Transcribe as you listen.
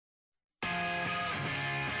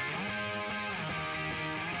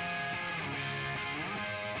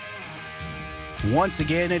Once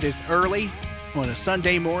again, it is early on a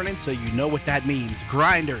Sunday morning, so you know what that means.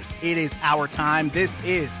 Grinders, it is our time. This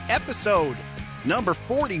is episode number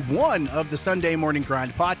 41 of the Sunday Morning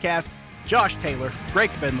Grind podcast. Josh Taylor, Greg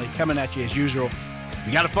Finley coming at you as usual.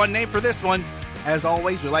 We got a fun name for this one. As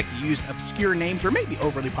always, we like to use obscure names or maybe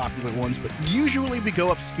overly popular ones, but usually we go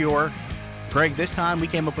obscure. Greg, this time we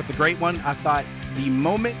came up with a great one. I thought the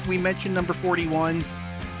moment we mentioned number 41,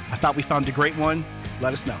 I thought we found a great one.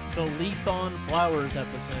 Let us know. The Leaf-on Flowers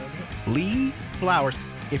episode. Lee Flowers.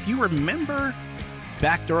 If you remember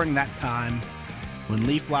back during that time when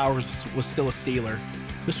Lee Flowers was still a Steeler,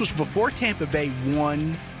 this was before Tampa Bay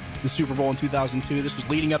won the Super Bowl in 2002. This was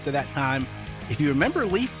leading up to that time. If you remember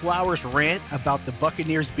Lee Flowers' rant about the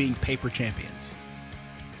Buccaneers being paper champions,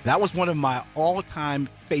 that was one of my all-time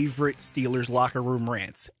favorite Steelers locker room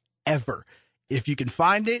rants ever. If you can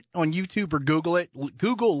find it on YouTube or Google it,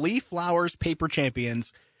 Google Lee Flowers Paper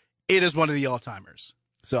Champions. It is one of the all-timers.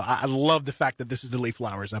 So I love the fact that this is the Lee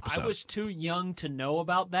Flowers episode. I was too young to know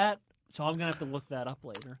about that, so I'm going to have to look that up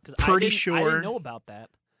later. I didn't know about that.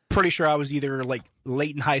 Pretty sure I was either like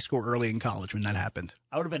late in high school or early in college when that happened.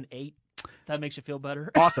 I would have been 8. If that makes you feel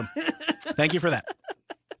better. Awesome. Thank you for that.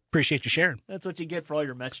 Appreciate you sharing. That's what you get for all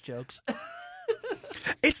your Mets jokes.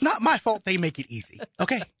 It's not my fault they make it easy,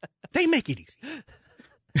 okay? They make it easy.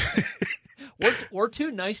 We're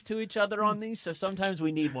too nice to each other on these, so sometimes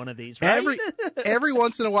we need one of these, right? Every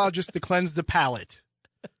once in a while, just to cleanse the palate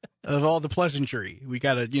of all the pleasantry, we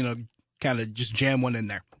got to, kind of just jam one in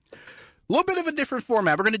there. A little bit of a different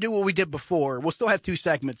format. We're going to do what we did before. We'll still have 2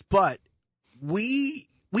 segments, but we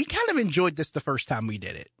kind of enjoyed this the first time we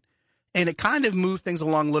did it, and it kind of moved things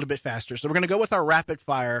along a little bit faster. So we're going to go with our rapid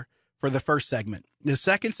fire for the first segment. The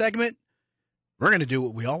second segment, we're going to do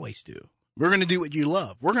what we always do. We're going to do what you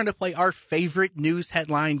love. We're going to play our favorite news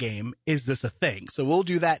headline game, Is This a Thing? So we'll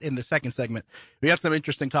do that in the second segment. We got some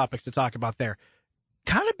interesting topics to talk about there.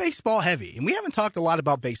 Kind of baseball heavy, and we haven't talked a lot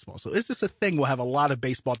about baseball. So Is This a Thing? We'll have a lot of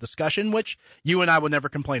baseball discussion, which you and I will never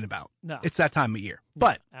complain about. No. It's that time of year.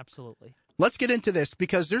 But absolutely. Let's get into this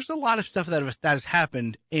because there's a lot of stuff that has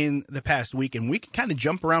happened in the past week, and we can kind of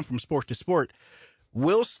jump around from sport to sport.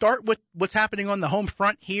 We'll start with what's happening on the home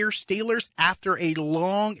front here. Steelers, after a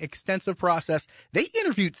long, extensive process, they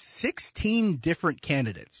interviewed 16 different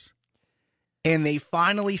candidates, and they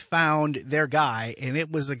finally found their guy, and it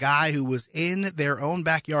was a guy who was in their own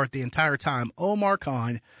backyard the entire time, Omar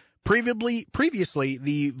Khan, previously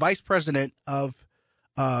the vice president of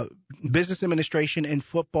business administration and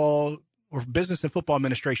football, or business and football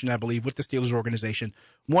administration, I believe, with the Steelers organization.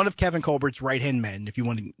 One of Kevin Colbert's right-hand men, if you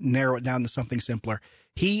want to narrow it down to something simpler.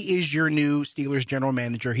 He is your new Steelers general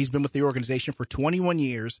manager. He's been with the organization for 21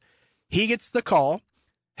 years. He gets the call,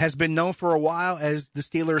 has been known for a while as the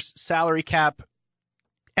Steelers salary cap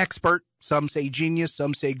expert. Some say genius,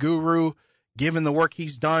 some say guru. Given the work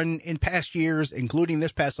he's done in past years, including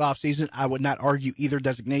this past offseason, I would not argue either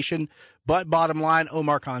designation. But bottom line,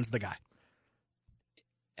 Omar Khan's the guy.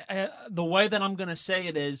 The way that I'm going to say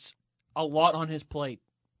it is a lot on his plate.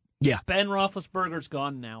 Yeah. Ben Roethlisberger's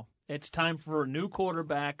gone now. It's time for a new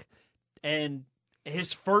quarterback. And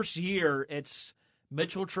his first year, it's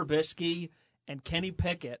Mitchell Trubisky and Kenny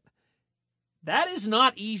Pickett. That is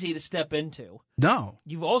not easy to step into. No.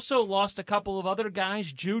 You've also lost a couple of other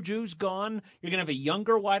guys. Juju's gone. You're going to have a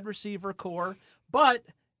younger wide receiver core. But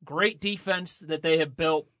great defense that they have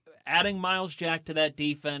built. Adding Miles Jack to that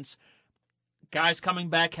defense. Guys coming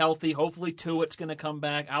back healthy. Hopefully Tuitt's going to come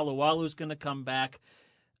back. Alualu's going to come back.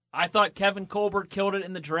 I thought Kevin Colbert killed it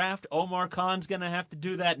in the draft. Omar Khan's going to have to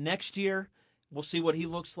do that next year. We'll see what he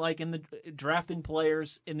looks like in the drafting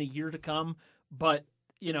players in the year to come. But,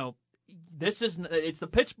 it's the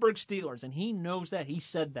Pittsburgh Steelers, and he knows that. He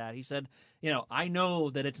said that. He said, I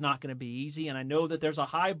know that it's not going to be easy, and I know that there's a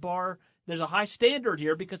high bar, there's a high standard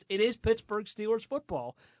here because it is Pittsburgh Steelers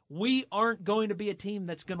football. We aren't going to be a team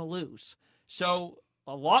that's going to lose. So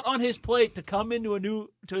a lot on his plate to come into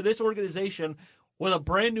to this organization with a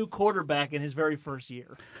brand new quarterback in his very first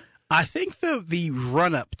year. I think the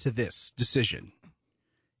run up to this decision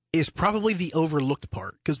is probably the overlooked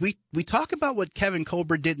part because we talk about what Kevin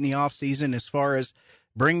Colbert did in the offseason as far as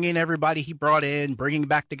bringing in everybody he brought in, bringing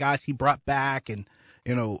back the guys he brought back, and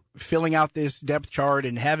filling out this depth chart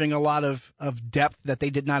and having a lot of depth that they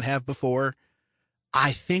did not have before.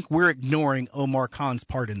 I think we're ignoring Omar Khan's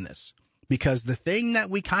part in this. Because the thing that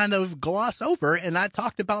we kind of gloss over, and I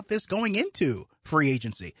talked about this going into free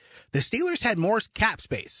agency, the Steelers had more cap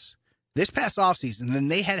space this past offseason than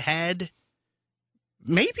they had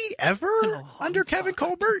maybe ever under Kevin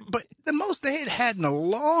Colbert, but the most they had in a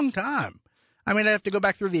long time. I mean, I have to go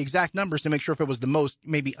back through the exact numbers to make sure if it was the most,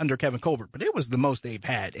 maybe under Kevin Colbert, but it was the most they've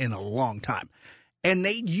had in a long time. And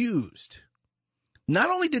not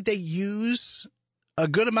only did they use a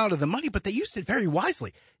good amount of the money, but they used it very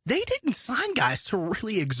wisely. They didn't sign guys to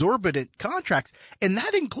really exorbitant contracts, and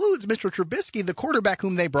that includes Mitchell Trubisky, the quarterback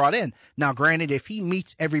whom they brought in. Now, granted, if he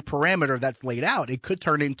meets every parameter that's laid out, it could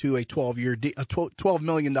turn into a $12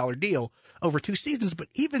 million deal over 2 seasons. But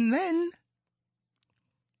even then,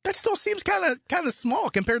 that still seems kind of small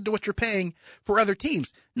compared to what you're paying for other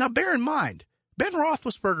teams. Now, bear in mind, Ben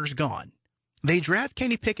Roethlisberger's gone. They draft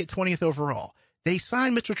Kenny Pickett 20th overall. They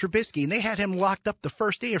signed Mitchell Trubisky, and they had him locked up the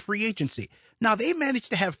first day of free agency. Now, they managed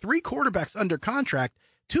to have 3 quarterbacks under contract.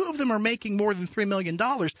 2 of them are making more than $3 million,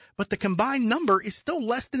 but the combined number is still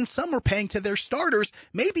less than some are paying to their starters,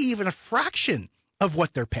 maybe even a fraction of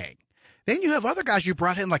what they're paying. Then you have other guys you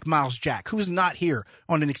brought in like Miles Jack, who's not here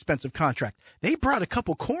on an expensive contract. They brought a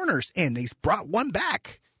couple corners in. They brought one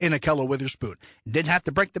back in Ahkello Witherspoon. Didn't have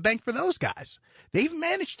to break the bank for those guys. They've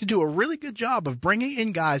managed to do a really good job of bringing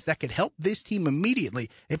in guys that could help this team immediately.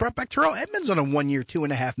 They brought back Terrell Edmonds on a 1-year,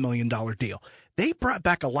 $2.5 million deal. They brought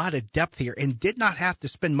back a lot of depth here and did not have to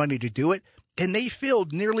spend money to do it. And they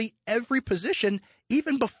filled nearly every position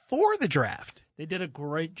even before the draft. They did a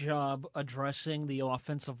great job addressing the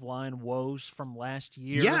offensive line woes from last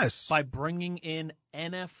year. Yes. By bringing in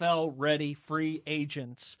NFL-ready free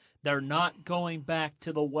agents. They're not going back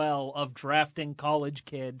to the well of drafting college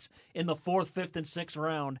kids in the 4th, 5th, and 6th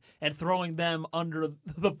round and throwing them under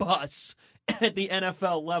the bus at the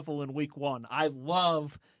NFL level in week 1. I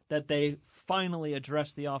love that they finally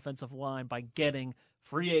addressed the offensive line by getting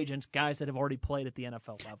free agents, guys that have already played at the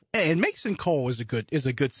NFL level. And Mason Cole is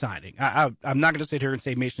a good signing. I'm not going to sit here and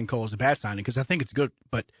say Mason Cole is a bad signing because I think it's good.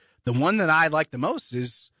 But the one that I like the most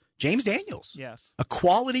is James Daniels. Yes. A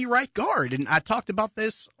quality right guard. And I talked about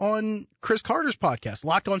this on Chris Carter's podcast,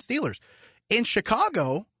 Locked on Steelers. In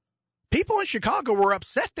Chicago, people in Chicago were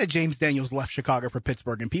upset that James Daniels left Chicago for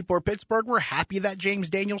Pittsburgh. And people in Pittsburgh were happy that James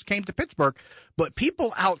Daniels came to Pittsburgh. But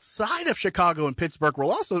people outside of Chicago and Pittsburgh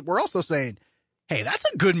were also saying, hey, that's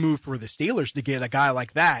a good move for the Steelers to get a guy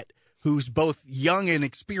like that who's both young and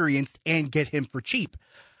experienced and get him for cheap.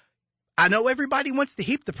 I know everybody wants to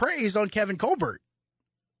heap the praise on Kevin Colbert,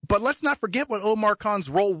 but let's not forget what Omar Khan's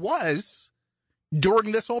role was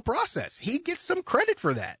during this whole process. He gets some credit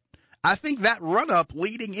for that. I think that run-up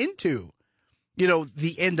leading into,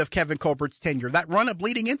 the end of Kevin Colbert's tenure, that run-up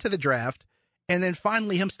leading into the draft, and then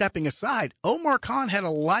finally him stepping aside, Omar Khan had a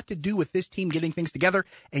lot to do with this team getting things together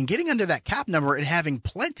and getting under that cap number and having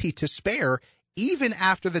plenty to spare even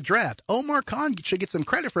after the draft. Omar Khan should get some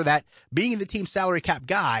credit for that, being the team salary cap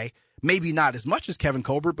guy, maybe not as much as Kevin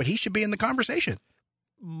Colbert, but he should be in the conversation.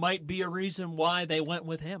 Might be a reason why they went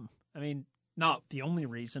with him. I mean, not the only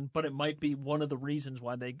reason, but it might be one of the reasons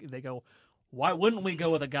why they go, why wouldn't we go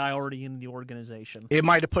with a guy already in the organization? It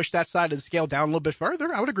might have pushed that side of the scale down a little bit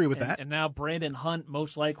further. I would agree with that. And now Brandon Hunt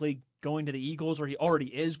most likely going to the Eagles, or he already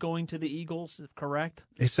is going to the Eagles, correct?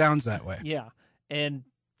 It sounds that way. Yeah. And,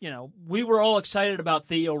 we were all excited about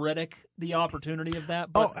Theo Riddick, the opportunity of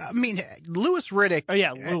that. But... Louis Riddick. Oh,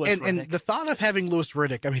 yeah, Louis Riddick. And the thought of having Louis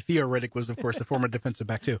Riddick, Theo Riddick was, of course, a former defensive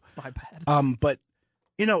back, too. My bad. But,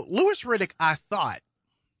 Louis Riddick, I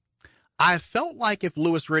felt like if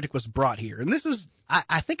Louis Riddick was brought here, and this is,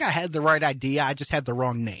 I think I had the right idea, I just had the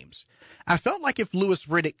wrong names. I felt like if Louis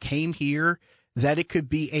Riddick came here, that it could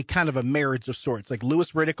be a kind of a marriage of sorts, like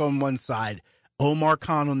Louis Riddick on one side, Omar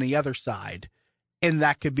Khan on the other side, and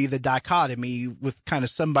that could be the dichotomy with kind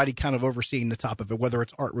of somebody kind of overseeing the top of it, whether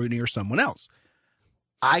it's Art Rooney or someone else.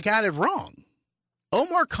 I got it wrong.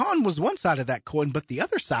 Omar Khan was one side of that coin, but the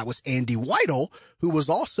other side was Andy Weidel, who was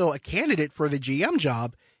also a candidate for the GM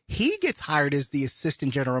job. He gets hired as the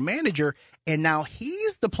assistant general manager, and now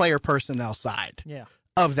he's the player personnel side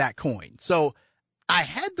of that coin. So I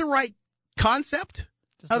had the right concept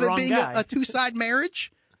of it being a two-side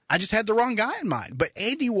marriage. I just had the wrong guy in mind. But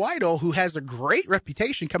Andy Weidel, who has a great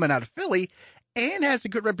reputation coming out of Philly and has a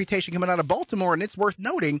good reputation coming out of Baltimore, and it's worth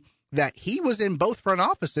noting that he was in both front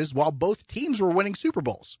offices while both teams were winning Super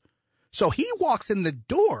Bowls. So he walks in the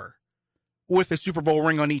door with a Super Bowl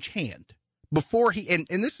ring on each hand. Before he, and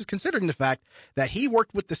this is considering the fact that he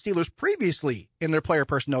worked with the Steelers previously in their player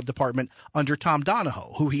personnel department under Tom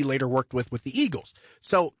Donahoe, who he later worked with the Eagles.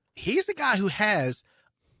 So he's a guy who has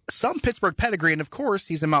some Pittsburgh pedigree, and of course,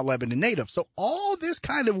 he's a Mount Lebanon native. So all this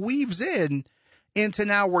kind of weaves into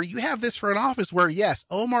now where you have this front office where, yes,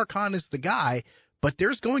 Omar Khan is the guy, but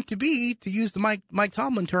there's going to be, to use the Mike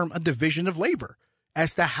Tomlin term, a division of labor.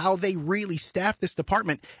 as to how they really staff this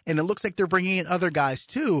department. And it looks like they're bringing in other guys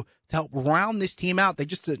too to help round this team out. They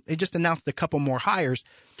just announced a couple more hires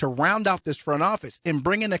to round out this front office and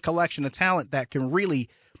bring in a collection of talent that can really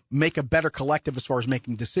make a better collective as far as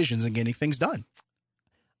making decisions and getting things done.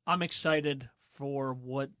 I'm excited for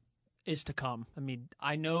what is to come. I mean,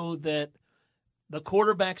 I know that the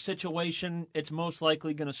quarterback situation, it's most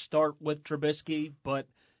likely going to start with Trubisky, but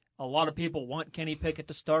a lot of people want Kenny Pickett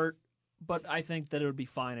to start, but I think that it would be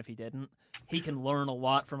fine if he didn't. He can learn a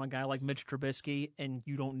lot from a guy like Mitch Trubisky, and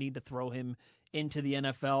you don't need to throw him into the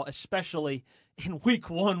NFL, especially in week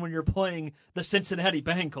 1 when you're playing the Cincinnati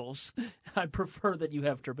Bengals. I'd prefer that you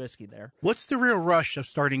have Trubisky there. What's the real rush of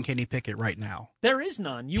starting Kenny Pickett right now? There is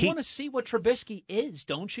none. You want to see what Trubisky is,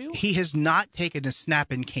 don't you? He has not taken a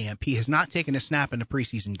snap in camp. He has not taken a snap in a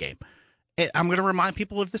preseason game. I'm going to remind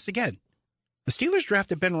people of this again. The Steelers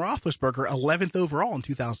drafted Ben Roethlisberger 11th overall in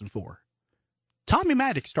 2004. Tommy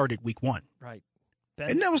Maddox started week 1. Right.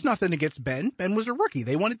 And there was nothing against Ben. Ben was a rookie.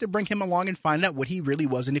 They wanted to bring him along and find out what he really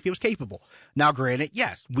was and if he was capable. Now, granted,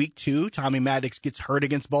 yes, week 2, Tommy Maddox gets hurt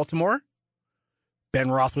against Baltimore. Ben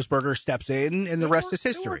Roethlisberger steps in, and the rest is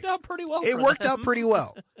history. It worked out pretty well. It worked out pretty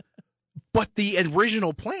well. But the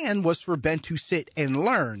original plan was for Ben to sit and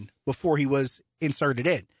learn before he was inserted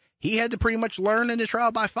in. He had to pretty much learn in the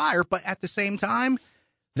trial by fire, but at the same time,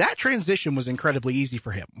 that transition was incredibly easy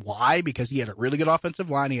for him. Why? Because he had a really good offensive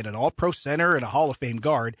line. He had an all-pro center and a Hall of Fame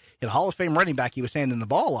guard. He had a Hall of Fame running back he was handing the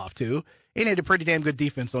ball off to. And he had a pretty damn good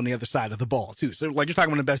defense on the other side of the ball, too. So, like, you're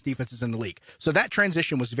talking about the best defenses in the league. So that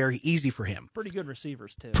transition was very easy for him. Pretty good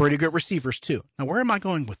receivers, too. Pretty good receivers, too. Now, where am I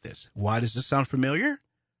going with this? Why does this sound familiar?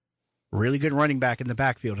 Really good running back in the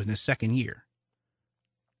backfield in his second year.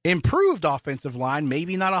 Improved offensive line,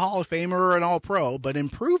 maybe not a Hall of Famer or an All-Pro, but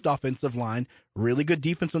improved offensive line, really good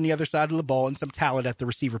defense on the other side of the ball, and some talent at the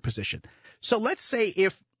receiver position. So let's say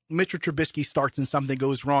if Mitchell Trubisky starts and something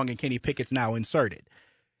goes wrong and Kenny Pickett's now inserted,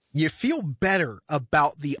 you feel better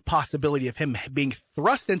about the possibility of him being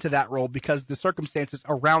thrust into that role because the circumstances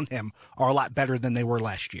around him are a lot better than they were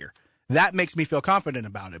last year. That makes me feel confident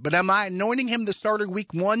about it. But am I anointing him the starter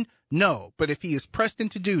week 1? No. But if he is pressed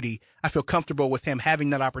into duty, I feel comfortable with him having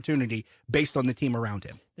that opportunity based on the team around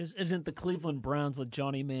him. This isn't the Cleveland Browns with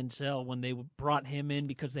Johnny Manziel when they brought him in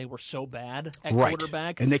because they were so bad at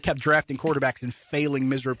quarterback. And they kept drafting quarterbacks and failing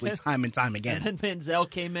miserably time and time again. And then Manziel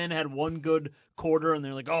came in, had one good quarter, and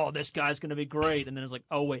they're like, oh, this guy's going to be great. And then it's like,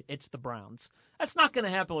 oh, wait, it's the Browns. That's not going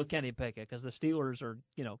to happen with Kenny Pickett because the Steelers are,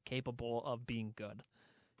 capable of being good.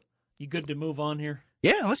 You good to move on here?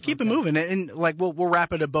 Yeah, let's keep it moving. And like we'll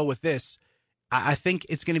wrap it a bow with this. I think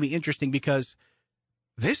it's going to be interesting because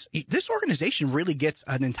this organization really gets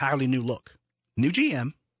an entirely new look. New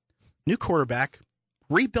GM, new quarterback,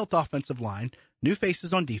 rebuilt offensive line, new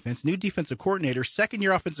faces on defense, new defensive coordinator,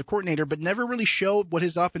 second-year offensive coordinator, but never really showed what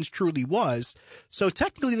his offense truly was. So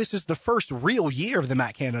technically this is the first real year of the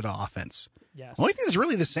Matt Canada offense. Yes. The only thing that's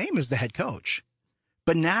really the same is the head coach.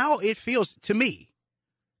 But now it feels, to me,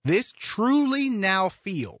 this truly now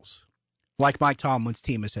feels like Mike Tomlin's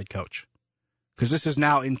team as head coach because this is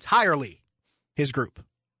now entirely his group.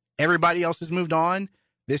 Everybody else has moved on.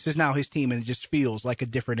 This is now his team, and it just feels like a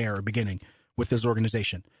different era beginning with this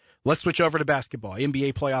organization. Let's switch over to basketball.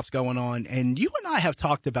 NBA playoffs going on, and you and I have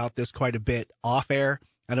talked about this quite a bit off air.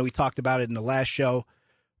 I know we talked about it in the last show,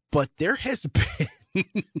 but there has been,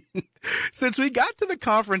 since we got to the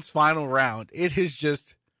conference final round, it has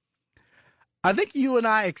just... I think you and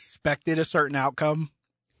I expected a certain outcome,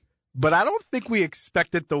 but I don't think we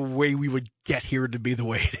expected the way we would get here to be the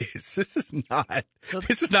way it is. This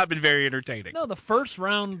has not been very entertaining. No, the first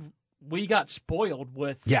round we got spoiled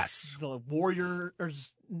with the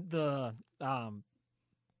Warriors, I'm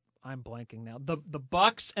blanking now. The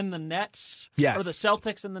Bucks and the Nets, or the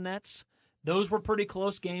Celtics and the Nets. Those were pretty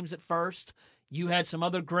close games at first. You had some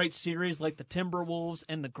other great series like the Timberwolves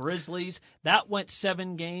and the Grizzlies. That went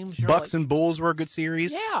 7 games. Bucks and Bulls were a good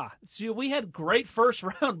series. Yeah. So we had great first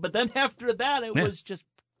round, but then after that, it was just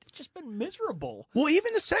been miserable. Well,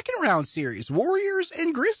 even the second round series, Warriors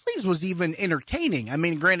and Grizzlies was even entertaining. I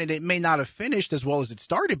mean, granted, it may not have finished as well as it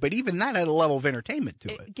started, but even that had a level of entertainment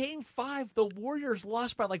to it. Game 5, the Warriors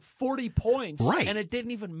lost by like 40 points. Right. And it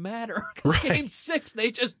didn't even matter. Right. Game 6,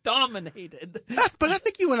 they just dominated. But I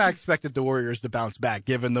think you and I expected the Warriors to bounce back,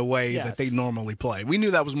 given the way that they normally play. We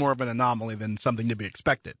knew that was more of an anomaly than something to be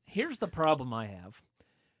expected. Here's the problem I have.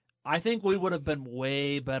 I think we would have been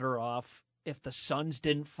way better off if the Suns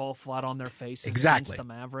didn't fall flat on their faces against the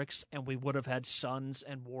Mavericks, and we would have had Suns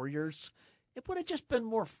and Warriors. It would have just been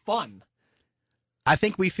more fun. I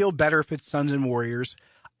think we feel better if it's Suns and Warriors.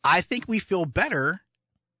 I think we feel better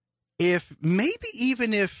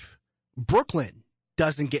even if Brooklyn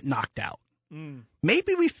doesn't get knocked out,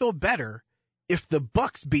 maybe we feel better if the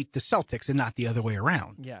Bucks beat the Celtics and not the other way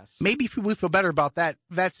around. Yes. Maybe we feel better about that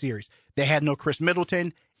series. They had no Chris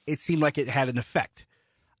Middleton. It seemed like it had an effect.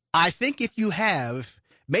 I think if you have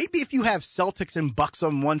Celtics and Bucks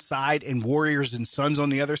on one side and Warriors and Suns on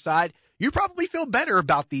the other side, you probably feel better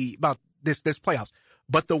about this playoffs.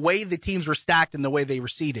 But the way the teams were stacked and the way they were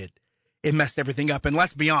seeded, it messed everything up. And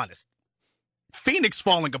let's be honest, Phoenix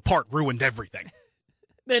falling apart ruined everything.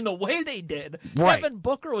 And the way they did. Right. Devin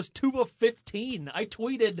Booker was 2 of 15. I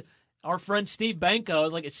tweeted our friend Steve Banko. I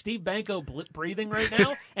was like, is Steve Banko breathing right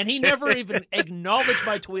now? And he never even acknowledged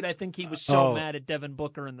my tweet. I think he was so mad at Devin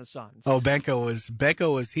Booker and the Suns. Oh, Banko was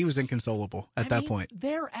inconsolable at that point.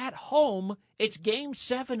 They're at home. It's Game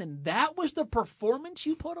 7, and that was the performance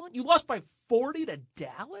you put on? You lost by 40 to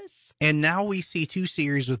Dallas? And now we see 2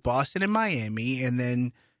 series with Boston and Miami, and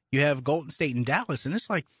then you have Golden State and Dallas, and it's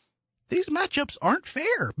like, these matchups aren't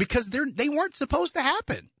fair because they weren't supposed to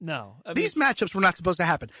happen. No. These matchups were not supposed to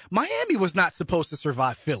happen. Miami was not supposed to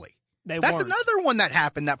survive Philly. That's weren't. another one that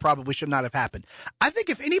happened that probably should not have happened. I think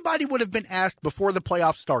if anybody would have been asked before the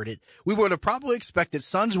playoffs started, we would have probably expected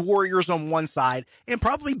Suns Warriors on one side and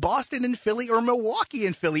probably Boston and Philly or Milwaukee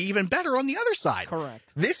and Philly even better on the other side.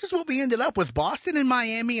 Correct. This is what we ended up with, Boston and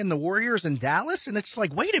Miami and the Warriors and Dallas, and it's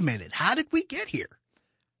like, wait a minute, how did we get here?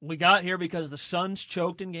 We got here because the Suns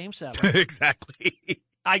choked in Game 7. Exactly.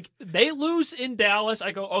 They lose in Dallas.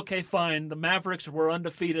 I go, okay, fine. The Mavericks were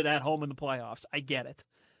undefeated at home in the playoffs. I get it.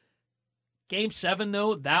 Game 7,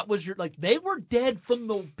 though, that was they were dead from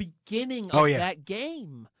the beginning of that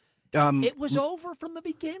game. It was over from the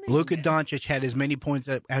beginning. Luka Doncic had as many points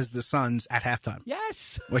as the Suns at halftime.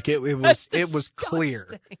 Yes. Like it was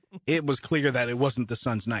clear. It was clear that it wasn't the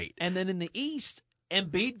Suns' night. And then in the East,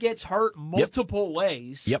 Embiid gets hurt multiple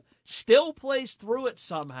ways. Yep. Still plays through it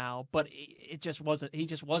somehow, but he just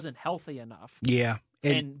wasn't healthy enough. Yeah.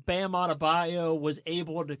 And Bam Adebayo was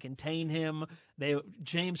able to contain him.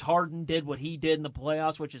 James Harden did what he did in the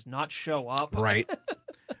playoffs, which is not show up. Right.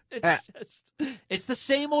 It's the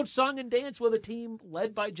same old song and dance with a team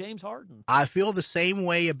led by James Harden. I feel the same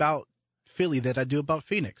way about Philly that I do about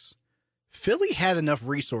Phoenix. Philly had enough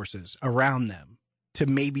resources around them to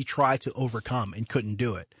maybe try to overcome and couldn't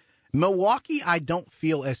do it. Milwaukee, I don't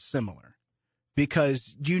feel as similar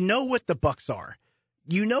because you know what the Bucks are.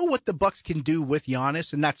 You know what the Bucks can do with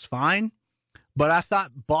Giannis, and that's fine. But I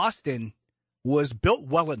thought Boston was built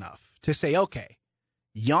well enough to say, okay,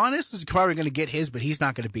 Giannis is probably going to get his, but he's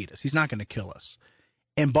not going to beat us. He's not going to kill us.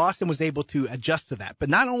 And Boston was able to adjust to that. But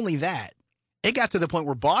not only that, it got to the point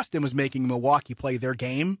where Boston was making Milwaukee play their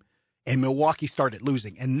game, and Milwaukee started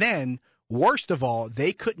losing. And then, worst of all,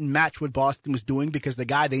 they couldn't match what Boston was doing because the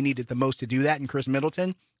guy they needed the most to do that, and Chris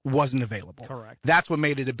Middleton, wasn't available. Correct. That's what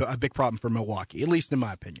made it a big problem for Milwaukee, at least in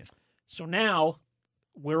my opinion. So now,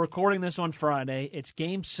 we're recording this on Friday. It's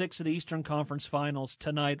Game 6 of the Eastern Conference Finals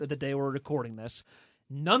tonight, or the day we're recording this.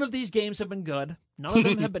 None of these games have been good. None of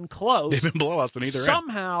them have been close. They've been blowouts on either end.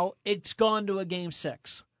 Somehow, it's gone to a Game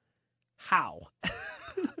 6. How?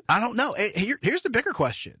 I don't know. Here's the bigger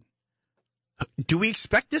question. Do we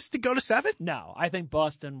expect this to go to 7? No, I think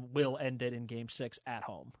Boston will end it in Game 6 at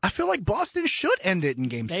home. I feel like Boston should end it in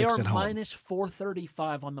Game 6 at home. They are minus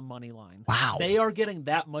 435 on the money line. Wow. They are getting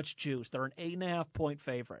that much juice. They're an 8.5-point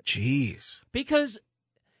favorite. Jeez. Because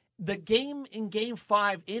the game in Game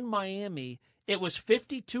 5 in Miami, it was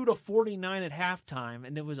 52-49 at halftime,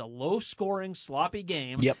 and it was a low-scoring, sloppy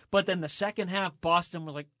game. Yep. But then the second half, Boston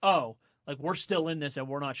was like, oh, like we're still in this and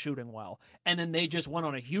we're not shooting well. And then they just went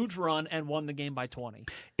on a huge run and won the game by 20.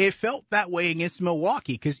 It felt that way against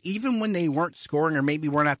Milwaukee because even when they weren't scoring or maybe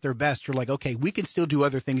weren't at their best, you're like, okay, we can still do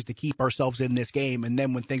other things to keep ourselves in this game. And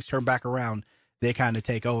then when things turn back around, they kind of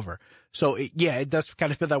take over. So, it does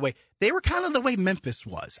kind of feel that way. They were kind of the way Memphis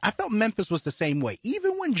was. I felt Memphis was the same way.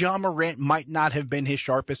 Even when Ja Morant might not have been his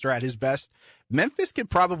sharpest or at his best, Memphis could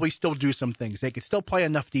probably still do some things. They could still play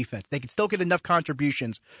enough defense. They could still get enough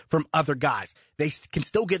contributions from other guys. They can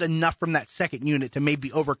still get enough from that second unit to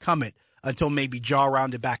maybe overcome it until maybe Ja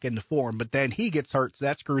rounded back into form. But then he gets hurt, so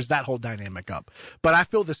that screws that whole dynamic up. But I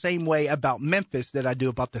feel the same way about Memphis that I do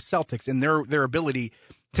about the Celtics and their ability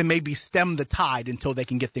to maybe stem the tide until they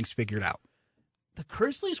can get things figured out. The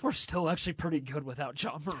Grizzlies were still actually pretty good without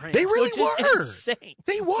Ja Morant. They really were. Insane.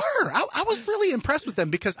 They were. I was really impressed with them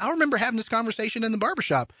because I remember having this conversation in the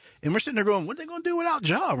barbershop, and we're sitting there going, what are they going to do without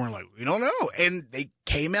Ja? And we're like, we don't know. And they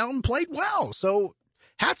came out and played well. So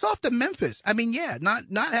hats off to Memphis. I mean, yeah, not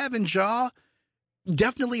having Ja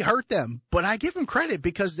definitely hurt them, but I give them credit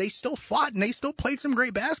because they still fought and they still played some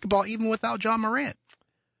great basketball even without Ja Morant.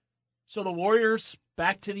 So the Warriors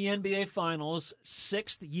back to the NBA Finals,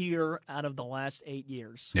 6th year out of the last 8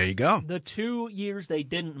 years. There you go. The 2 years they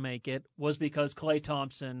didn't make it was because Klay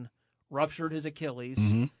Thompson ruptured his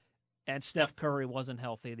Achilles and Steph Curry wasn't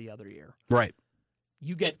healthy the other year. Right.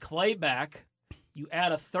 You get Klay back. You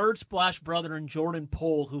add a third splash brother in Jordan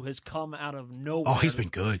Poole, who has come out of nowhere. Oh, he's been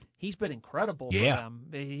good. He's been incredible Yeah. for them.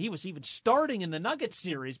 He was even starting in the Nuggets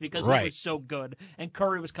series because Right. he was so good. And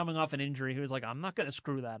Curry was coming off an injury. He was like, I'm not going to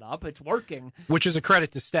screw that up. It's working. Which is a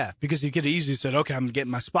credit to Steph, because he could have easily said, okay, I'm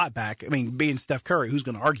getting my spot back. I mean, being Steph Curry, who's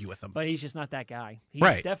going to argue with him? But he's just not that guy. He's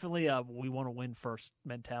Right. definitely a we want to win first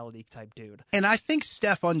mentality type dude. And I think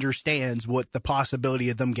Steph understands what the possibility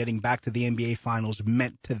of them getting back to the NBA Finals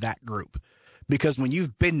meant to that group. Because when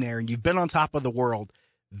you've been there and you've been on top of the world,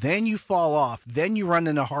 then you fall off, then you run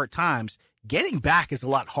into hard times, getting back is a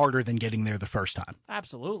lot harder than getting there the first time.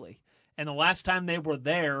 Absolutely. And the last time they were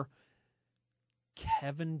there,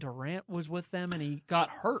 Kevin Durant was with them and he got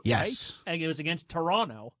hurt, Yes. right? And it was against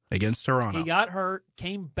Toronto. Against Toronto. He got hurt,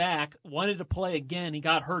 came back, wanted to play again. He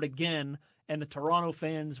got hurt again, and the Toronto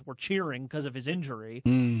fans were cheering because of his injury.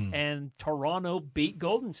 And Toronto beat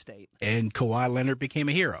Golden State. And Kawhi Leonard became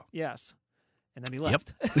a hero. Yes. And then he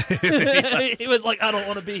left. Yep. He was like, I don't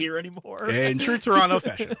want to be here anymore. In true Toronto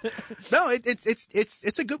fashion. No,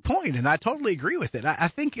 it's a good point, and I totally agree with it. I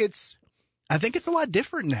think it's a lot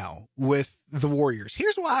different now with the Warriors.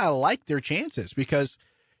 Here's why I like their chances, because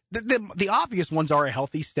the obvious ones are a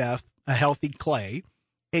healthy Steph, a healthy Klay,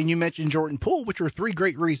 and you mentioned Jordan Poole, which are 3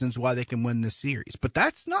 great reasons why they can win this series. But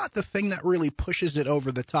that's not the thing that really pushes it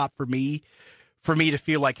over the top for me to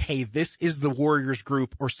feel like, hey, this is the Warriors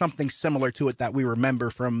group or something similar to it that we remember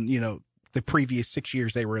from, the previous 6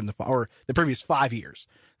 years they were in or the previous 5 years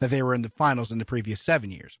that they were in the finals in the previous 7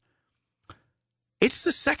 years. It's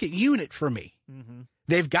the second unit for me. Mm-hmm.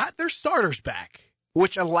 They've got their starters back,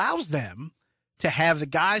 which allows them to have the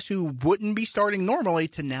guys who wouldn't be starting normally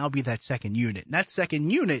to now be that second unit. And that second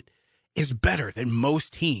unit is better than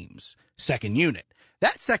most teams' second unit.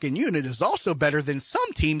 That second unit is also better than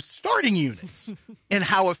some teams' starting units and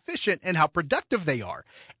how efficient and how productive they are.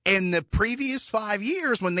 In the previous 5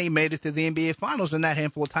 years, when they made it to the NBA Finals and that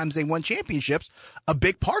handful of times they won championships, a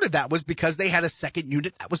big part of that was because they had a second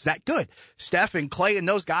unit that was that good. Steph and Klay and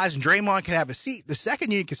those guys and Draymond can have a seat. The second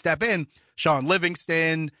unit can step in. Sean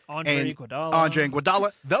Livingston, Andre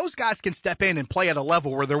Iguodala. Those guys can step in and play at a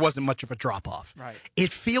level where there wasn't much of a drop-off. Right.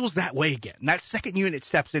 It feels that way again. That second unit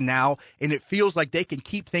steps in now, and it feels like they can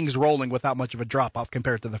keep things rolling without much of a drop-off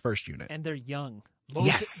compared to the first unit. And they're young.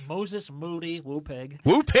 Yes. Moses Moody, Woo Pig.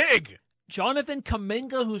 Woo Pig! Jonathan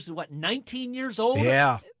Kuminga, who's, 19 years old?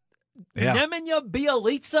 Yeah. Nemanja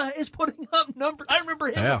Bjelica is putting up numbers. I remember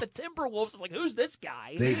him Yeah. with the Timberwolves. I was like, who's this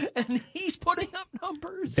guy? And he's putting up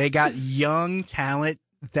numbers. They got young talent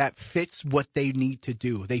that fits what they need to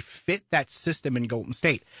do. They fit that system in Golden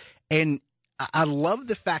State. And I love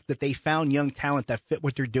the fact that they found young talent that fit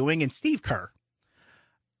what they're doing. And Steve Kerr.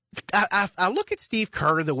 I look at Steve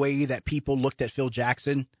Kerr the way that people looked at Phil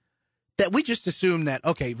Jackson, that we just assumed that,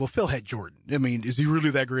 okay, well, Phil had Jordan. I mean, is he really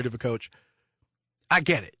that great of a coach? I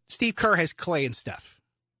get it. Steve Kerr has Klay and Steph,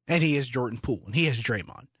 and he has Jordan Poole, and he has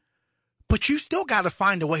Draymond. But you still got to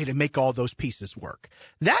find a way to make all those pieces work.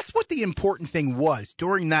 That's what the important thing was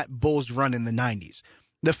during that Bulls run in the 90s.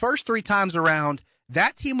 The first 3 times around,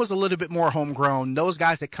 that team was a little bit more homegrown. Those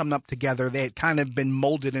guys had come up together. They had kind of been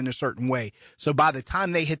molded in a certain way. So by the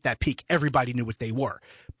time they hit that peak, everybody knew what they were.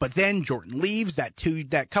 But then Jordan leaves. That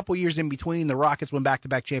couple years in between, the Rockets win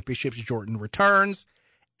back-to-back championships. Jordan returns.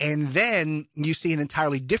 And then you see an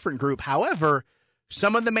entirely different group. However,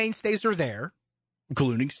 some of the mainstays are there,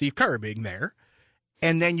 including Steve Kerr being there.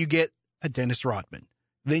 And then you get a Dennis Rodman.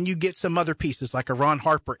 Then you get some other pieces like a Ron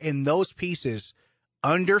Harper. And those pieces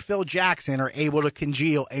under Phil Jackson are able to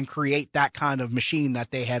congeal and create that kind of machine that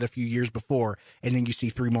they had a few years before. And then you see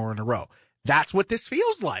 3 more in a row. That's what this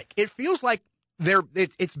feels like. It feels like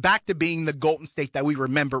it's back to being the Golden State that we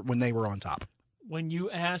remember when they were on top. When you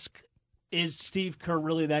ask, is Steve Kerr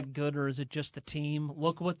really that good, or is it just the team?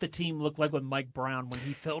 Look what the team looked like with Mike Brown when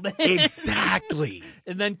he filled in. Exactly.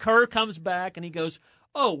 And then Kerr comes back and he goes,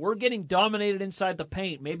 oh, we're getting dominated inside the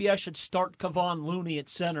paint. Maybe I should start Kevon Looney at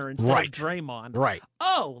center instead of Draymond. Right.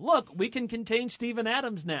 Oh, look, we can contain Steven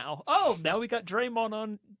Adams now. Oh, now we got Draymond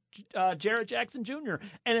on Jarrett Jackson Jr.,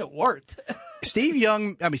 and it worked. Steve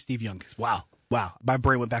Young. Wow. My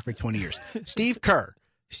brain went back like 20 years. Steve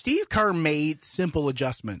Kerr made simple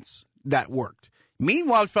adjustments that worked.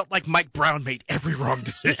 Meanwhile, it felt like Mike Brown made every wrong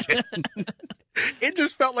decision. It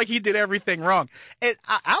just felt like he did everything wrong. And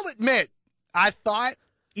I'll admit, I thought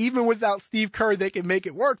even without Steve Kerr, they can make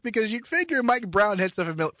it work because you'd figure Mike Brown had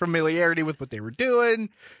some familiarity with what they were doing.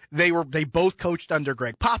 They both coached under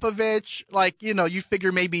Greg Popovich. Like, you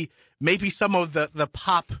figure maybe some of the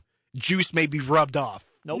Pop juice may be rubbed off.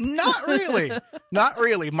 Nope. Not really. Not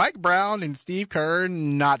really. Mike Brown and Steve Kerr,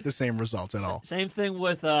 not the same results at all. Same thing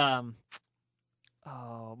with Mark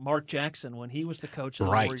Jackson when he was the coach of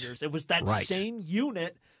the Warriors. It was that same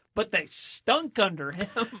unit, but they stunk under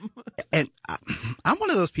him. And I'm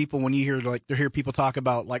one of those people when you hear people talk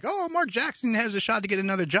about like, oh, Mark Jackson has a shot to get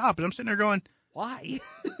another job, and I'm sitting there going, why?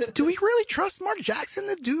 Do we really trust Mark Jackson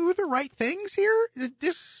to do the right things here?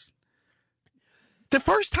 The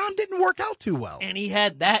first time didn't work out too well. And he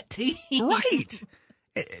had that team. Right.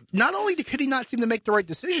 Not only could he not seem to make the right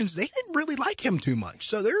decisions, they didn't really like him too much.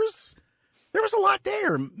 So there was a lot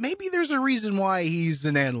there. Maybe there's a reason why he's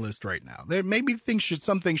an analyst right now. Maybe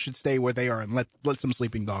some things should stay where they are and let some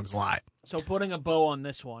sleeping dogs lie. So putting a bow on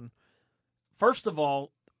this one, first of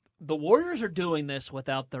all, the Warriors are doing this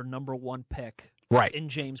without their number one pick in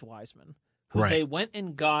James Wiseman, who they went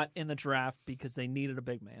and got in the draft because they needed a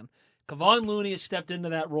big man. Kevon Looney has stepped into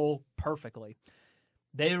that role perfectly.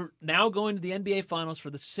 They're now going to the NBA Finals for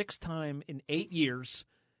the 6th time in 8 years.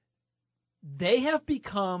 They have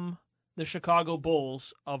become the Chicago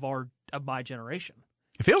Bulls of my generation.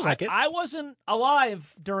 It feels like it. I wasn't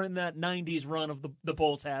alive during that 90s run of the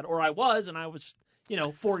Bulls had, or I was, and I was,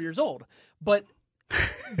 4 years old. But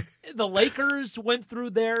the Lakers went through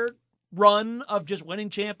their run of just winning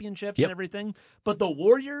championships and everything. But the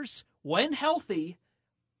Warriors, when healthy,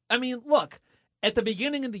 I mean, look, at the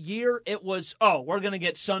beginning of the year, it was, we're going to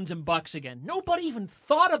get Suns and Bucks again. Nobody even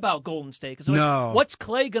thought about Golden State. No. What's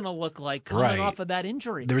Clay going to look like coming off of that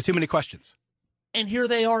injury? There were too many questions. And here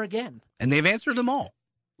they are again. And they've answered them all.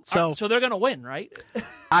 So they're going to win, right?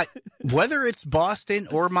 Whether it's Boston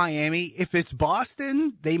or Miami, if it's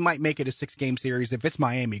Boston, they might make it a 6-game series. If it's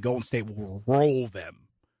Miami, Golden State will roll them.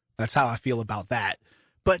 That's how I feel about that.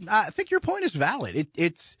 But I think your point is valid.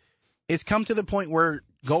 It's come to the point where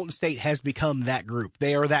Golden State has become that group.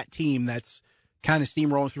 They are that team that's kind of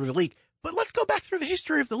steamrolling through the league. But let's go back through the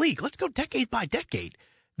history of the league. Let's go decade by decade.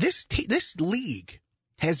 This league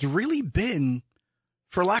has really been,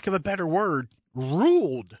 for lack of a better word,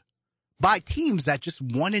 ruled by teams that just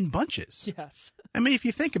won in bunches. Yes. I mean, if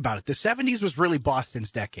you think about it, the 70s was really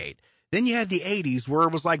Boston's decade. Then you had the 80s where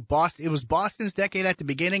it was like Boston. It was Boston's decade at the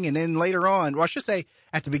beginning, and then later on, well, I should say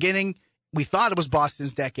at the beginning, we thought it was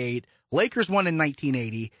Boston's decade. Lakers won in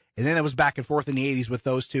 1980, and then it was back and forth in the 80s with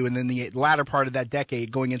those two. And then the latter part of that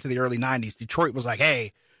decade, going into the early 90s, Detroit was like,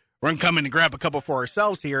 hey, we're going to come in and grab a couple for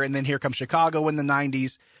ourselves here. And then here comes Chicago in the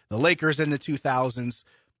 90s, the Lakers in the 2000s.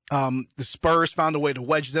 The Spurs found a way to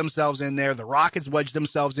wedge themselves in there. The Rockets wedged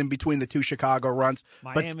themselves in between the two Chicago runs.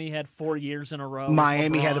 Miami had 4 years in a row.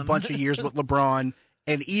 Miami had a bunch of years with LeBron.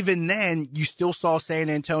 And even then, you still saw San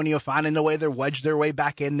Antonio finding a way to wedge their way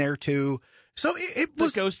back in there, too. So it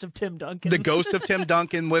was the ghost of Tim Duncan. The ghost of Tim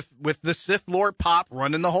Duncan with the Sith Lord Pop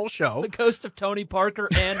running the whole show. The ghost of Tony Parker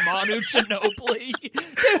and Manu Ginobili.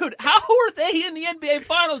 Dude, how were they in the NBA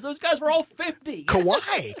Finals? Those guys were all 50.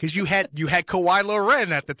 Kawhi, because you had Kawhi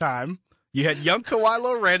Loren at the time. You had young Kawhi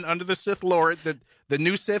Loren under the Sith Lord, the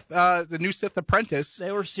new Sith apprentice.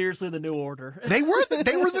 They were seriously the New Order. They were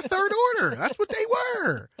the Third Order. That's what they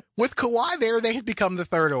were. With Kawhi there, they had become the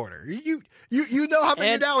Third Order. You know how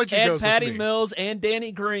the analogy goes. And Patty with me. Mills and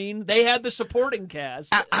Danny Green, they had the supporting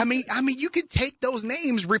cast. I mean, you could take those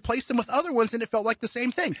names, replace them with other ones, and it felt like the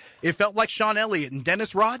same thing. It felt like Sean Elliott and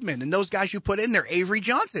Dennis Rodman and those guys you put in there, Avery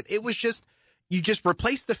Johnson. It was just. You just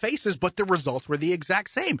replaced the faces, but the results were the exact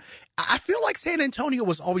same. I feel like San Antonio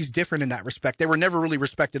was always different in that respect. They were never really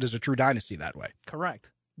respected as a true dynasty that way.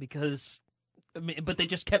 Correct. But they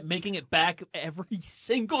just kept making it back every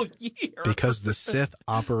single year. Because the Sith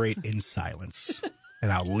operate in silence.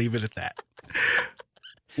 And I'll leave it at that.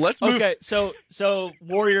 Let's move. Okay, so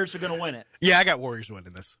Warriors are going to win it. Yeah, I got Warriors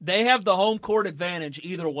winning this. They have the home court advantage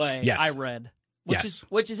either way, yes. I read.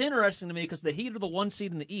 Which is interesting to me because the Heat are the 1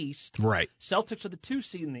 seed in the East. Right. Celtics are the 2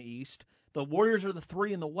 seed in the East. The Warriors are the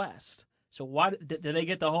 3 in the West. So why did they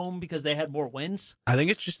get the home because they had more wins? I think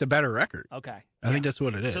it's just a better record. Okay. I think that's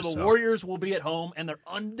what it is. So the Warriors will be at home, and they're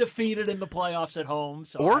undefeated in the playoffs at home.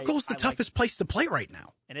 So Oracle's the toughest place to play right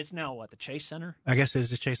now. And it's now, what, the Chase Center? I guess it is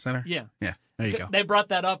the Chase Center? Yeah. Yeah, there you go. They brought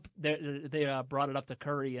that up. They brought it up to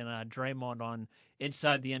Curry and Draymond on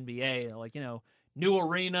Inside the NBA. They're like, new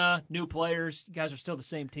arena, new players. You guys are still the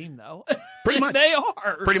same team, though. Pretty much. They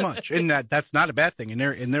are. Pretty much. And that's not a bad thing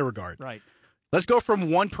in their regard. Right. Let's go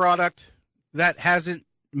from one product that hasn't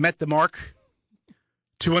met the mark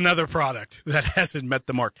to another product that hasn't met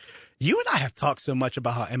the mark. You and I have talked so much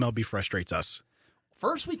about how MLB frustrates us.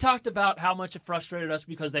 First, we talked about how much it frustrated us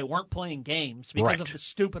because they weren't playing games because of the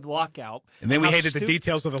stupid lockout. And then we hated the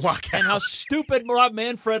details of the lockout. And how stupid Rob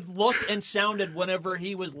Manfred looked and sounded whenever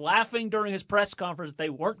he was laughing during his press conference that they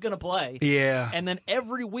weren't going to play. Yeah. And then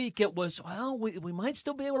every week it was, well, we might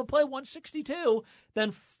still be able to play 162. Then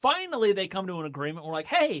finally they come to an agreement. We're like,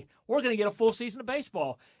 hey, we're going to get a full season of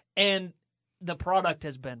baseball. And the product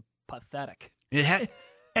has been pathetic. It had...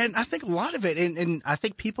 And I think a lot of it, and I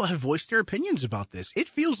think people have voiced their opinions about this. It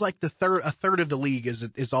feels like a third of the league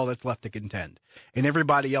is all that's left to contend, and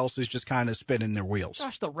everybody else is just kind of spinning their wheels.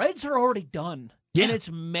 Gosh, the Reds are already done. Yeah. And it's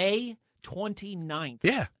May 29th.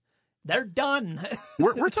 Yeah. They're done.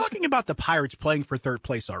 We're talking about the Pirates playing for third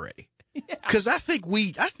place already. Because I think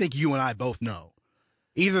you and I both know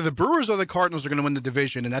either the Brewers or the Cardinals are going to win the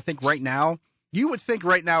division, and I think right now. You would think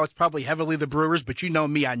right now it's probably heavily the Brewers, but you know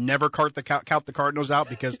me, I never count the Cardinals out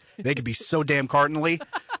because they could be so damn cardinally.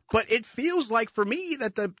 But it feels like for me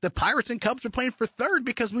that the Pirates and Cubs are playing for third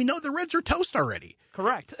because we know the Reds are toast already.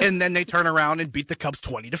 Correct. And then they turn around and beat the Cubs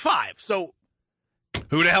 20-5. So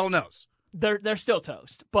who the hell knows? They're still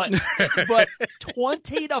toast, but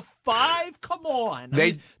 20-5. Come on,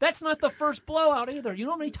 that's not the first blowout either. You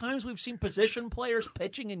know how many times we've seen position players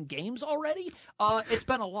pitching in games already? It's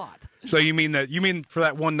been a lot. So you mean for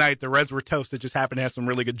that one night the Reds were toast? It just happened to have some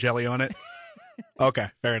really good jelly on it. Okay,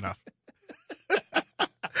 fair enough.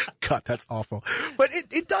 God, that's awful. But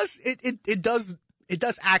it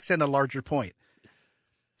does accent a larger point.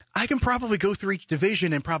 I can probably go through each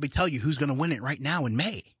division and probably tell you who's going to win it right now in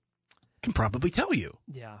May. Can probably tell you.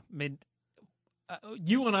 Yeah, I mean,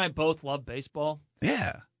 you and I both love baseball.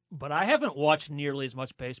 Yeah, but I haven't watched nearly as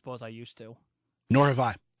much baseball as I used to. Nor have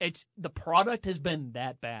I. The product has been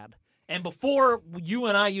that bad. And before, you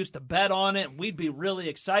and I used to bet on it, and we'd be really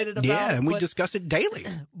excited about it. Yeah, and we discuss it daily.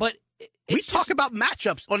 But we talk about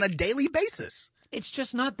matchups on a daily basis. It's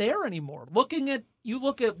just not there anymore. Look at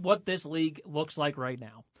what this league looks like right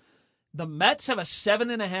now. The Mets have a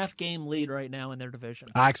 7.5 game lead right now in their division.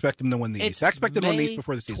 I expect them to win the East. I expect them to win the East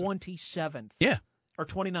before the season. 27th. Yeah. Or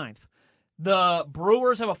 29th. The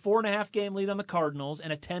Brewers have a 4.5 game lead on the Cardinals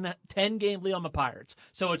and a 10 game lead on the Pirates.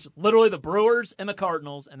 So it's literally the Brewers and the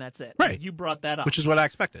Cardinals, and that's it. Right. You brought that up. Which is what I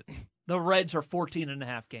expected. The Reds are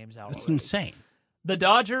 14.5 games out. That's already. insane. The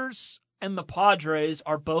Dodgers and the Padres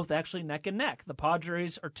are both actually neck and neck. The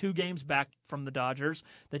Padres are 2 games back from the Dodgers.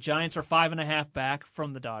 The Giants are 5.5 back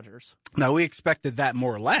from the Dodgers. Now, we expected that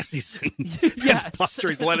more last season. Yes. The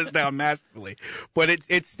Padres let us down massively. But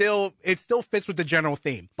it still fits with the general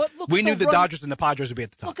theme. But look, we knew the Dodgers and the Padres would be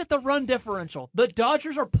at the top. Look at the run differential. The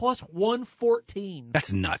Dodgers are plus 114.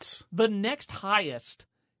 That's nuts. The next highest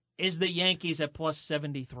is the Yankees at plus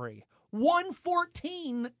 73.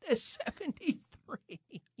 114 is 73.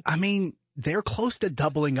 I mean, they're close to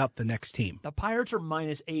doubling up the next team. The Pirates are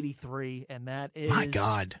minus 83, and that is my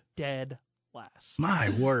God, dead last. My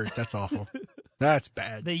word, that's awful. That's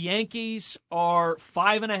bad. The Yankees are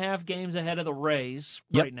 5.5 games ahead of the Rays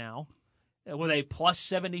right now with a plus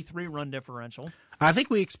 73 run differential. I think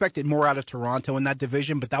we expected more out of Toronto in that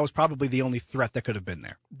division, but that was probably the only threat that could have been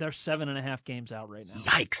there. They're 7.5 games out right now.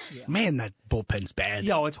 Yikes. Yeah. Man, that bullpen's bad.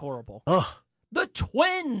 Yo, it's horrible. Ugh. The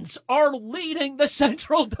Twins are leading the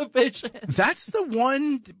Central Division. That's the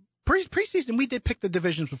one. Preseason, we did pick the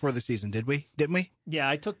divisions before the season, did we? Didn't we? Yeah,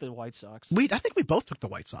 I took the White Sox. I think we both took the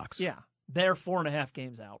White Sox. Yeah, they're 4.5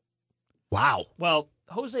 games out. Wow. Well,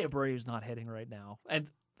 Jose Abreu is not hitting right now, and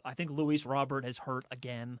I think Luis Robert has hurt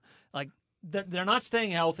again. Like they're not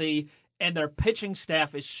staying healthy, and their pitching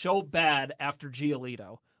staff is so bad after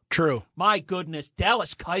Giolito. True. My goodness,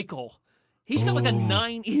 Dallas Keuchel. He's got like a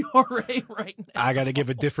 9 ERA right now. I got to give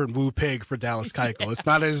a different Woo Pig for Dallas Keuchel. Yeah. It's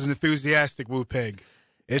not as an enthusiastic Woo Pig.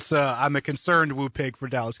 I'm a concerned Woo Pig for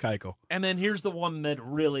Dallas Keuchel. And then here's the one that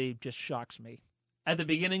really just shocks me. At the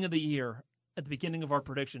beginning of the year, at the beginning of our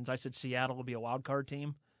predictions, I said Seattle will be a wild card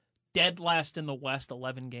team. Dead last in the West,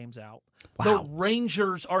 11 games out. Wow. The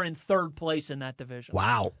Rangers are in third place in that division.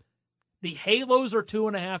 Wow. The Halos are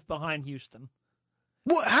 2.5 behind Houston.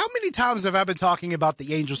 Well, how many times have I been talking about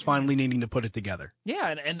the Angels finally needing to put it together?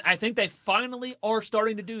 Yeah, and I think they finally are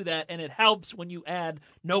starting to do that, and it helps when you add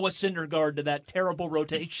Noah Syndergaard to that terrible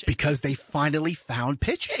rotation. Because they finally found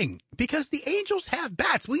pitching. Because the Angels have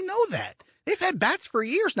bats. We know that. They've had bats for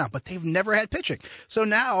years now, but they've never had pitching. So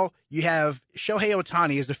now you have Shohei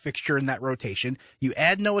Ohtani as a fixture in that rotation. You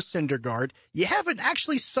add Noah Syndergaard. You have an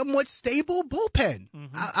actually somewhat stable bullpen.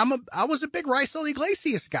 Mm-hmm. I was a big Raisel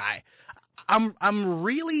Iglesias guy. I'm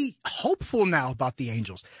really hopeful now about the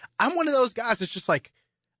Angels. I'm one of those guys that's just like,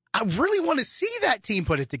 I really want to see that team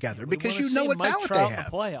put it together because you know what talent they have. In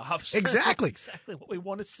the playoffs. Exactly. That's exactly what we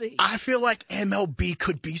want to see. I feel like MLB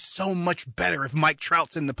could be so much better if Mike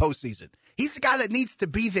Trout's in the postseason. He's the guy that needs to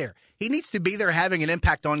be there. He needs to be there having an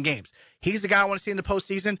impact on games. He's the guy I want to see in the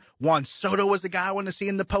postseason. Juan Soto was the guy I want to see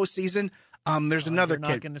in the postseason. There's another kid.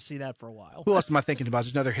 You're not going to see that for a while. Who else am I thinking about?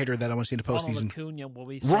 There's another hitter that I want to see in the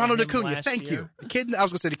postseason. Ronald Acuna. Thank you. The kid, I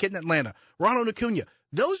was going to say the kid in Atlanta. Ronald Acuna.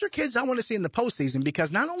 Those are kids I want to see in the postseason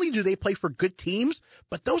because not only do they play for good teams,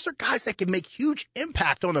 but those are guys that can make huge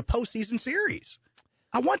impact on a postseason series.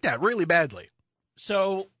 I want that really badly.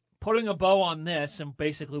 So, putting a bow on this, and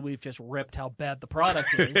basically we've just ripped how bad the product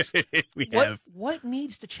is. What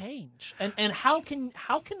needs to change, and how can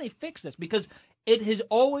they fix this? Because it has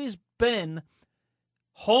always been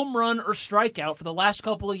home run or strikeout for the last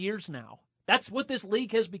couple of years now. That's what this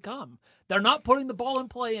league has become. They're not putting the ball in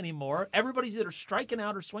play anymore. Everybody's either striking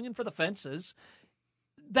out or swinging for the fences.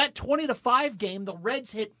 That 20-5 game, the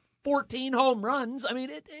Reds hit 14 home runs. I mean,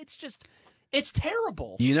 it's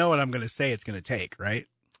terrible. You know what I'm going to say it's going to take, right?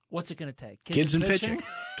 What's it going to take? Kids and pitching.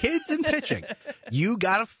 Kids and pitching. You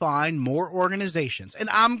got to find more organizations. And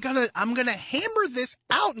I'm going to hammer this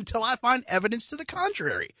out until I find evidence to the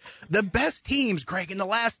contrary. The best teams, Greg, in the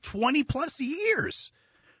last 20 plus years,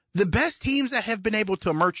 the best teams that have been able to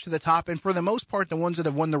emerge to the top, and for the most part, the ones that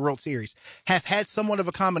have won the World Series, have had somewhat of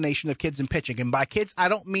a combination of kids and pitching. And by kids, I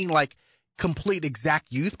don't mean like complete exact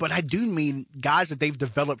youth, but I do mean guys that they've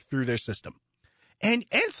developed through their system. And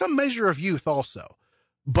some measure of youth also.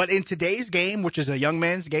 But in today's game, which is a young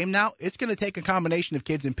man's game now, it's going to take a combination of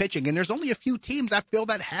kids and pitching. And there's only a few teams I feel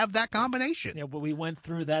that have that combination. Yeah, well, we went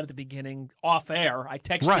through that at the beginning off air. I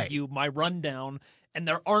texted you my rundown, and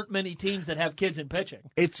there aren't many teams that have kids and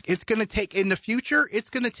pitching. It's going to take, in the future,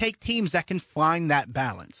 it's going to take teams that can find that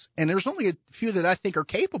balance. And there's only a few that I think are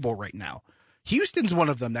capable right now. Houston's one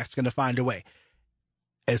of them that's going to find a way.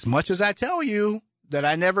 As much as I tell you that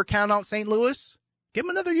I never count out St. Louis, give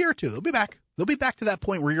them another year or two. They'll be back. They'll be back to that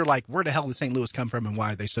point where you're like, where the hell did St. Louis come from and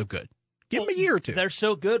why are they so good? Give them a year or two. They're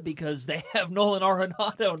so good because they have Nolan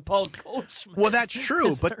Arenado and Paul Goldschmidt. Well, that's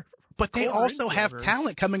true, but they also have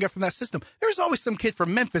talent coming up from that system. There's always some kid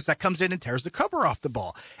from Memphis that comes in and tears the cover off the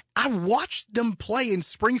ball. I watched them play in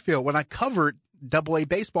Springfield when I covered AA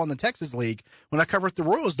baseball in the Texas League, when I covered the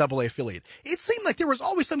Royals AA affiliate. It seemed like there was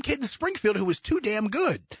always some kid in Springfield who was too damn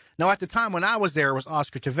good. Now, at the time when I was there, it was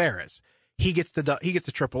Oscar Taveras. He gets to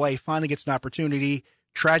AAA, finally gets an opportunity,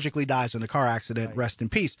 tragically dies in a car accident, right. Rest in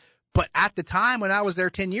peace. But at the time when I was there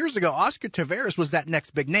 10 years ago, Oscar Taveras was that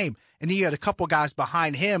next big name. And then you had a couple guys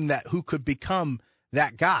behind him who could become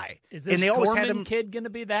that guy. Is this Gorman kid going to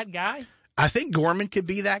be that guy? I think Gorman could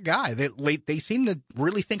be that guy. They seem to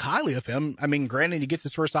really think highly of him. I mean, granted, he gets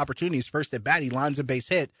his first opportunity, his first at bat, he lines a base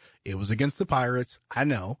hit. It was against the Pirates, I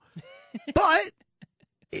know. But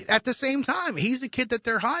at the same time, he's a kid that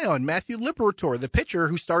they're high on. Matthew Liberatore, the pitcher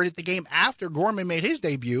who started the game after Gorman made his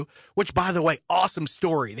debut, which, by the way, awesome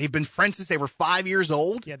story. They've been friends since they were 5 years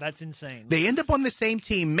old. Yeah, that's insane. They end up on the same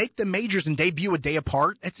team, make the majors, and debut a day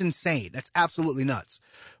apart. That's insane. That's absolutely nuts.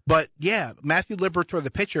 But, yeah, Matthew Liberatore, the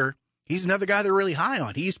pitcher, he's another guy they're really high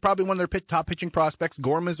on. He's probably one of their top pitching prospects.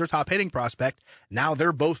 Gorman's their top hitting prospect. Now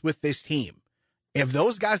they're both with this team. If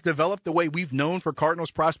those guys develop the way we've known for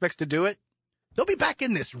Cardinals prospects to do it, they'll be back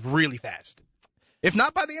in this really fast. If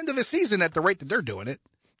not by the end of the season at the rate that they're doing it.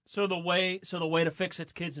 So the way to fix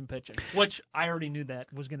it's kids and pitching, which I already knew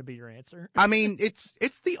that was going to be your answer. I mean, it's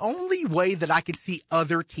the only way that I can see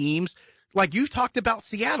other teams, like you've talked about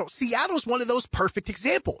Seattle. Seattle's one of those perfect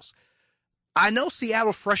examples. I know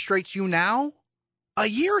Seattle frustrates you now. A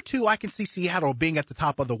year or two, I can see Seattle being at the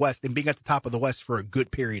top of the West and being at the top of the West for a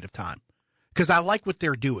good period of time. Because I like what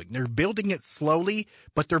they're doing. They're building it slowly,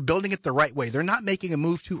 but they're building it the right way. They're not making a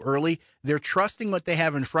move too early. They're trusting what they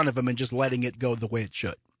have in front of them and just letting it go the way it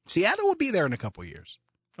should. Seattle will be there in a couple of years.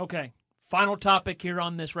 Okay. Final topic here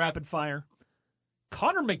on this rapid fire.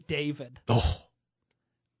 Connor McDavid. Oh.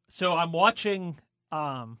 So I'm watching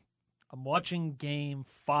Game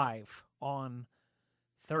 5 on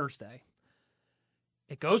Thursday.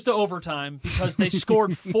 It goes to overtime because they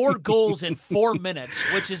scored 4 goals in 4 minutes,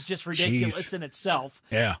 which is just ridiculous in itself.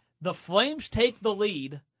 Yeah. The Flames take the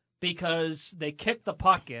lead because they kick the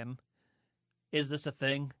puck in. Is this a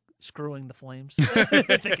thing? Screwing the Flames? I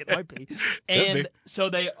think it might be. And so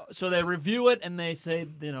they review it and they say,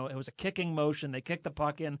 it was a kicking motion. They kick the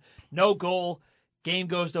puck in. No goal. Game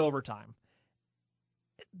goes to overtime.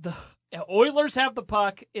 The Oilers have the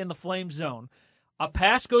puck in the Flames zone. A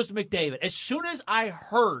pass goes to McDavid. As soon as I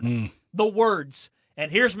heard the words,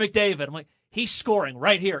 and here's McDavid, I'm like, he's scoring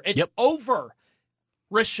right here. It's over.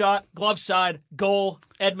 wrist shot, glove side, goal.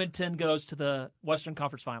 Edmonton goes to the Western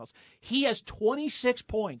Conference Finals. He has 26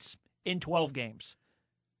 points in 12 games.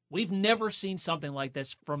 We've never seen something like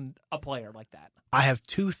this from a player like that. I have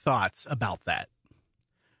two thoughts about that.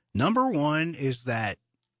 Number one is that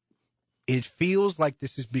it feels like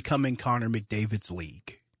this is becoming Connor McDavid's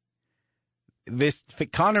league.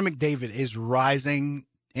 Connor McDavid is rising,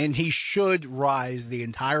 and he should rise the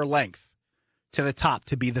entire length to the top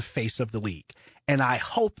to be the face of the league. And I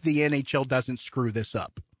hope the NHL doesn't screw this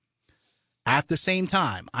up. At the same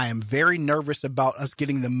time, I am very nervous about us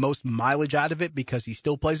getting the most mileage out of it because he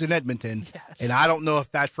still plays in Edmonton. Yes. And I don't know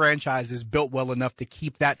if that franchise is built well enough to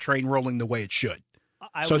keep that train rolling the way it should.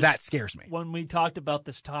 That scares me. When we talked about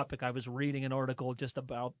this topic, I was reading an article just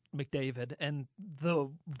about McDavid, and the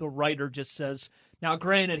writer just says, now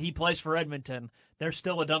granted, he plays for Edmonton. They're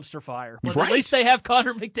still a dumpster fire. But right. At least they have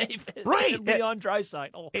Connor McDavid right. and Leon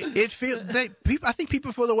Draisaitl. I think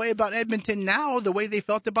people feel the way about Edmonton now the way they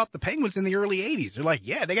felt about the Penguins in the early 80s. They're like,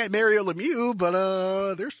 yeah, they got Mario Lemieux,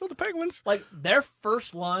 but they're still the Penguins. Like, their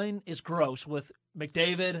first line is gross with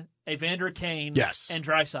McDavid, Evander Kane, and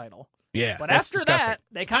Draisaitl. Yeah, but after disgusting. that,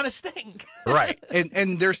 they kind of stink. Right,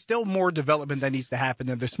 and there's still more development that needs to happen.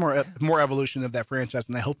 And there's more evolution of that franchise,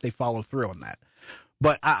 and I hope they follow through on that.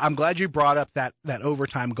 But I'm glad you brought up that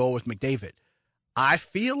overtime goal with McDavid. I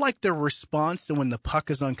feel like the response to when the puck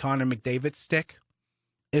is on Connor McDavid's stick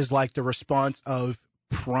is like the response of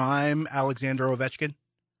prime Alexander Ovechkin.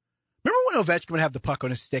 Remember when Ovechkin would have the puck on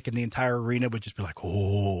his stick and the entire arena would just be like,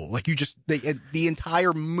 oh, like you just, the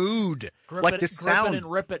entire mood, like the sound. Grip it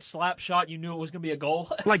and rip it, slap shot, you knew it was going to be a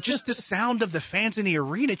goal. Like just the sound of the fans in the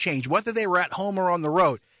arena changed, whether they were at home or on the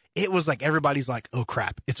road. It was like everybody's like, oh,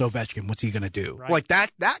 crap, it's Ovechkin. What's he going to do? Right. Like that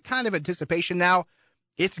kind of anticipation now,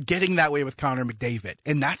 it's getting that way with Connor McDavid.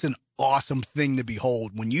 And that's an awesome thing to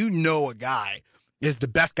behold when you know a guy is the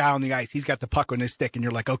best guy on the ice. He's got the puck on his stick and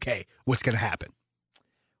you're like, okay, what's going to happen?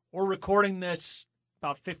 We're recording this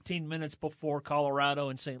about 15 minutes before Colorado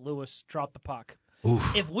and St. Louis drop the puck.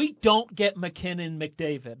 Oof. If we don't get McKinnon,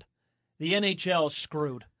 McDavid, the NHL is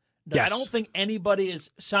screwed. Yes. I don't think anybody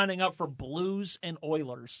is signing up for Blues and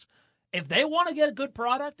Oilers. If they want to get a good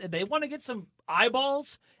product and they want to get some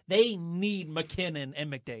eyeballs, they need McKinnon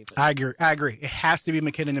and McDavid. I agree. It has to be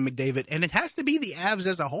McKinnon and McDavid, and it has to be the Avs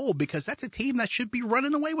as a whole because that's a team that should be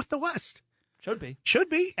running away with the West. Should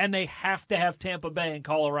be. And they have to have Tampa Bay and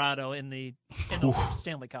Colorado in the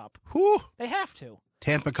Stanley Cup. Whew. They have to.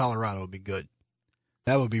 Tampa, Colorado would be good.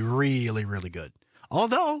 That would be really, really good.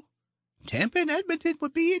 Although, Tampa and Edmonton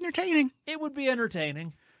would be entertaining. It would be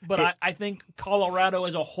entertaining. But I think Colorado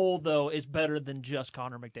as a whole, though, is better than just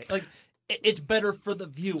Connor McDavid. Like, it's better for the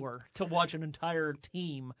viewer to watch an entire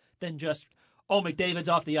team than just, oh, McDavid's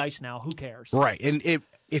off the ice now. Who cares? Right. And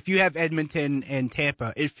if you have Edmonton and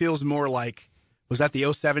Tampa, it feels more like, was that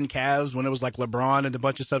the 07 Cavs when it was like LeBron and a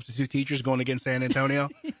bunch of substitute teachers going against San Antonio?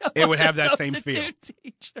 It would have that same feel.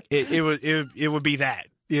 It would be that,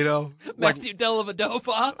 you know? Matthew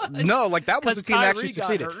Dellavedova? No, like that was the team that actually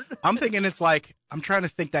succeeded. Hurt. I'm thinking it's like, I'm trying to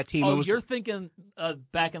think that team. Oh, you're thinking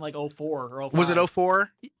back in like 04 or 05. Was it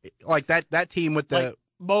 04? Like that team with the... Like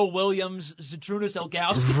Mo Williams, Zdrunas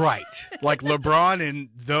Ilgauskas. Right. Like LeBron and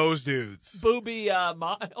those dudes. Booby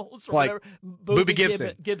Miles or like whatever. Booby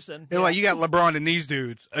Gibson. Yeah. Like you got LeBron and these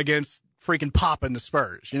dudes against freaking Pop and the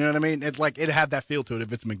Spurs. You know what I mean? It'd have that feel to it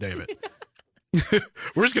if it's McDavid.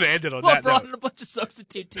 We're just going to end it on that note. LeBron and a bunch of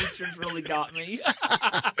substitute teachers really got me.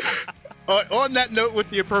 On that note with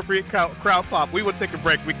the appropriate crowd pop, we will take a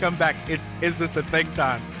break. We come back. Is This a Thing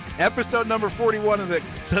time? Episode number 41 of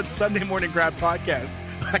the Sunday Morning Grind podcast.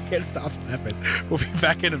 I can't stop laughing. We'll be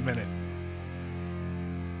back in a minute.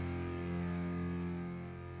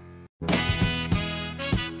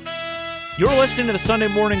 You're listening to the Sunday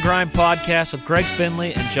Morning Grind podcast with Greg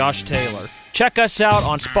Finley and Josh Taylor. Check us out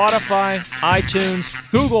on Spotify, iTunes,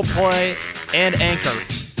 Google Play, and Anchor.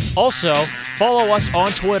 Also, follow us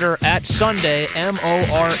on Twitter at Sunday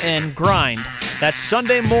MORN Grind. That's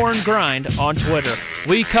Sunday Morn Grind on Twitter.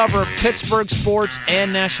 We cover Pittsburgh sports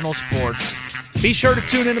and national sports. Be sure to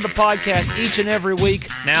tune into the podcast each and every week.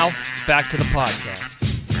 Now, back to the podcast.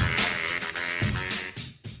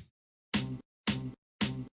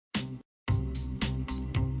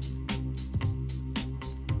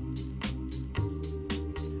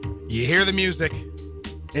 You hear the music.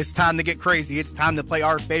 It's time to get crazy. It's time to play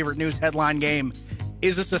our favorite news headline game.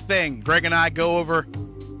 Is This a Thing? Greg and I go over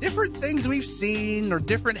different things we've seen or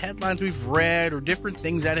different headlines we've read or different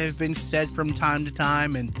things that have been said from time to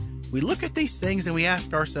time. And we look at these things and we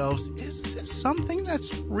ask ourselves, is this something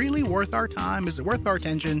that's really worth our time? Is it worth our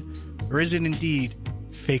attention? Or is it indeed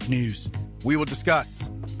fake news? we will discuss.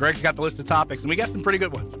 Greg's got the list of topics, and we got some pretty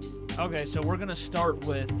good ones. Okay, so we're going to start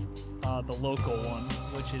with the local one,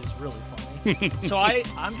 which is really funny. So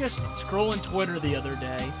I'm just scrolling Twitter the other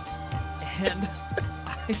day, and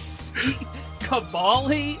I see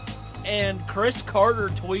Cavalli and Chris Carter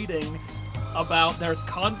tweeting about their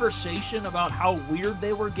conversation about how weird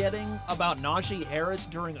they were getting about Najee Harris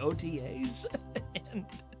during OTAs. And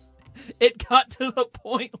it got to the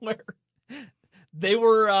point where they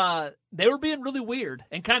were being really weird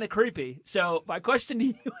and kind of creepy. So my question to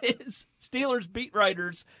you is, Steelers beat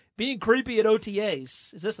writers being creepy at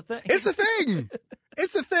OTAs, is this a thing? It's a thing.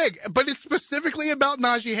 It's a thing. But it's specifically about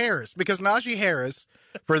Najee Harris, because Najee Harris,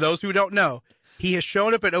 for those who don't know, he has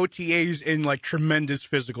shown up at OTAs in like tremendous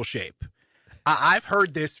physical shape. I've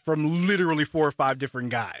heard this from literally 4 or 5 different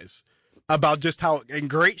guys about just how in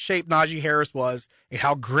great shape Najee Harris was and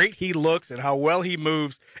how great he looks and how well he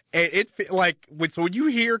moves. And so when you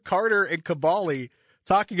hear Carter and Cavalli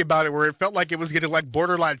talking about it, where it felt like it was getting like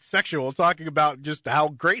borderline sexual, talking about just how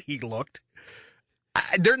great he looked,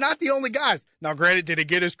 they're not the only guys. Now, granted, did it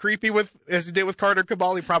get as creepy as it did with Carter and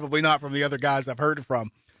Cavalli? Probably not, from the other guys I've heard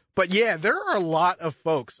from. But yeah, there are a lot of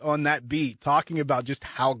folks on that beat talking about just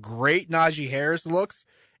how great Najee Harris looks.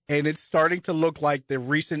 And it's starting to look like the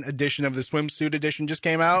recent edition of the swimsuit edition just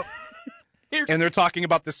came out. And they're talking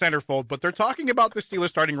about the centerfold, but they're talking about the Steelers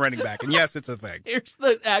starting running back. And yes, it's a thing. Here's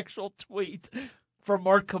the actual tweet from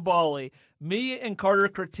Mark Cavalli. Me and Carter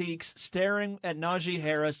critiques staring at Najee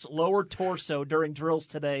Harris' lower torso during drills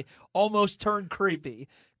today almost turned creepy.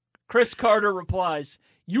 Chris Carter replies,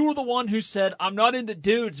 "You were the one who said, I'm not into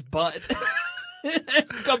dudes, but..." And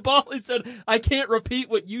Cavalli said, "I can't repeat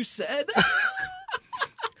what you said."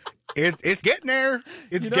 It's getting there.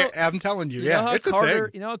 I'm telling you. Yeah, it's a thing.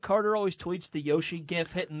 You know how Carter always tweets the Yoshi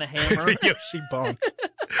gif hitting the hammer? Yoshi bump.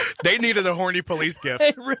 They needed a horny police gif.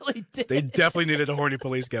 They really did. They definitely needed a horny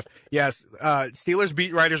police gif. Yes, Steelers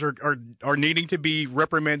beat writers are needing to be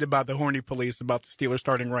reprimanded by the horny police about the Steelers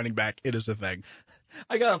starting running back. It is a thing.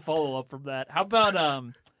 I got a follow-up from that. How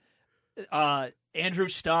about Andrew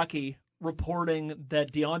Stockey reporting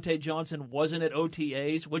that Deontay Johnson wasn't at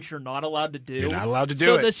OTAs, which you're not allowed to do. You're not allowed to do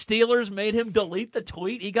so it. So the Steelers made him delete the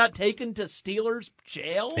tweet. He got taken to Steelers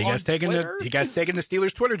jail. He got taken to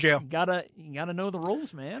Steelers Twitter jail. You gotta know the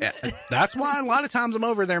rules, man. Yeah, that's why a lot of times I'm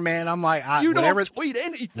over there, man. I'm like, don't tweet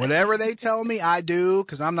anything. Whatever they tell me, I do,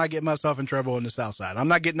 because I'm not getting myself in trouble in the South Side. I'm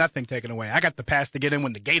not getting nothing taken away. I got the pass to get in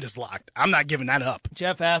when the gate is locked. I'm not giving that up.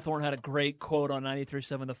 Jeff Athorn had a great quote on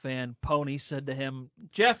 93.7 The Fan. Pony said to him,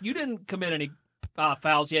 "Jeff, you didn't commit any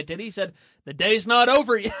fouls yet, did he?" He said, "The day's not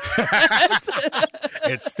over yet."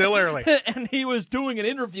 It's still early. And he was doing an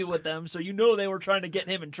interview with them, so you know they were trying to get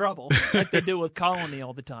him in trouble, like they do with Colony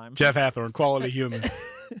all the time. Jeff Hathorn, quality human.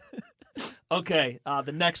 Okay,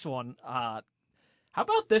 the next one. How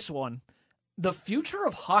about this one? The future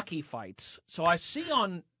of hockey fights. So I see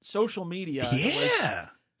on social media. Yeah.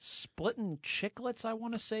 Spittin' Chicklets, I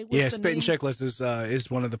want to say. Yeah, Spittin' Chicklets is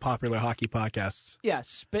one of the popular hockey podcasts. Yeah,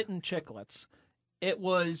 Spittin' Chicklets. It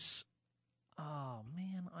was, oh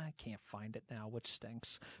man, I can't find it now, which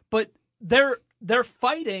stinks. But they're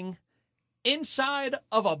fighting inside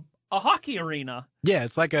of a hockey arena. Yeah,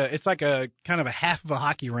 it's like a kind of a half of a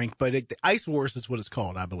hockey rink, but the Ice Wars is what it's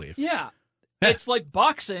called, I believe. Yeah, it's like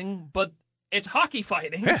boxing, but it's hockey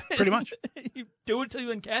fighting. Yeah, pretty much. You do it till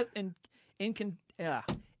you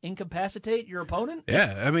incapacitate your opponent.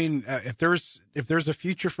 Yeah, I mean, if there's a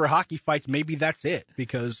future for hockey fights, maybe that's it,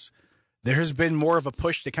 because there has been more of a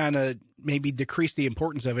push to kind of maybe decrease the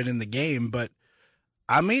importance of it in the game. But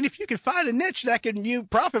I mean, if you can find a niche that you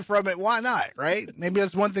profit from it, why not? Right? Maybe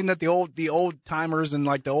that's one thing that the old timers and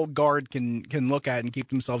like the old guard can look at and keep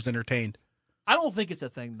themselves entertained. I don't think it's a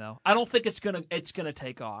thing, though. I don't think it's gonna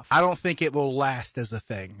take off. I don't think it will last as a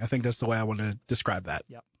thing. I think that's the way I want to describe that.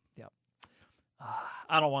 Yep.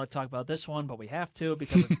 I don't want to talk about this one, but we have to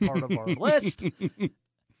because it's part of our list.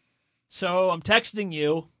 So I'm texting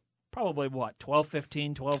you, probably what,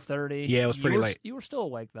 12:15, 12:30? Yeah, it was pretty late. You were still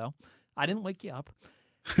awake, though. I didn't wake you up.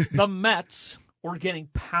 The Mets were getting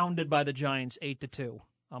pounded by the Giants 8-2.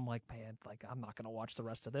 I'm like, man, I'm not going to watch the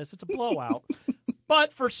rest of this. It's a blowout.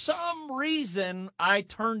 But for some reason, I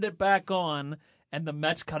turned it back on, and the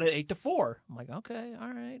Mets cut it 8-4. I'm like, okay, all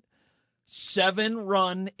right.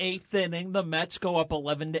 7-run, 8th inning. The Mets go up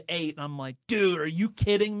 11-8. And I'm like, dude, are you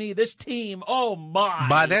kidding me? This team, oh my.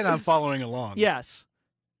 By then, I'm following along. Yes.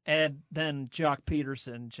 And then Jock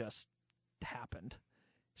Peterson just happened.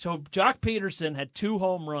 So Jock Peterson had 2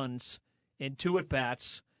 home runs in 2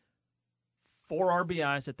 at-bats, 4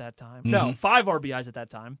 RBIs at that time. Mm-hmm. No, 5 RBIs at that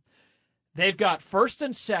time. They've got first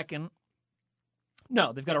and second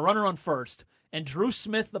No, they've got a runner on first. And Drew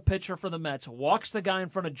Smith, the pitcher for the Mets, walks the guy in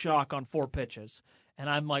front of Jock on 4 pitches. And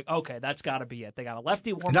I'm like, okay, that's got to be it. They got a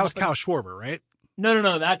lefty warm. And that was Kyle Schwarber, right?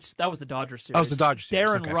 No. That was the Dodgers series. That was the Dodgers series.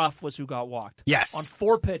 Darren Okay. Ruff was who got walked. Yes. On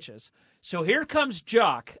 4 pitches. So here comes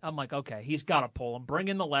Jock. I'm like, okay, he's got to pull him. Bring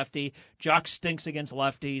in the lefty. Jock stinks against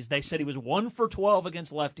lefties. They said he was 1 for 12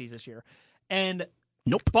 against lefties this year. And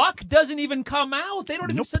Nope. Buck doesn't even come out. They don't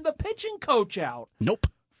even Nope. send the pitching coach out. Nope.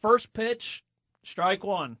 First pitch, strike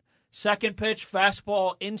 1. Second pitch,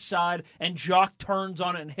 fastball inside, and Jock turns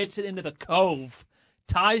on it and hits it into the cove.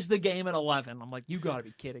 Ties the game at 11. I'm like, you got to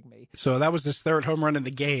be kidding me. So that was his 3rd home run in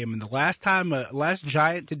the game. And the last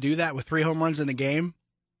Giant to do that with 3 home runs in the game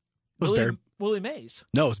was Willie Mays.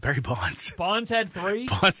 No, it was Barry Bonds. Bonds had 3.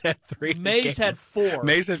 Bonds had 3. Mays had 4.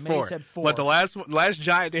 Mays had 4. But the last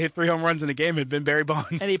Giant to hit 3 home runs in the game had been Barry Bonds.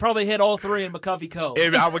 And he probably hit all 3 in McCovey Cove.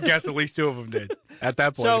 I would guess at least 2 of them did at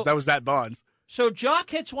that point. If that was that Bonds. So Jock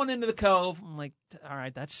hits one into the cove. I'm like, all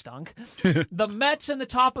right, that stunk. The Mets in the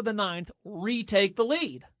top of the 9th retake the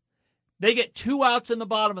lead. They get 2 outs in the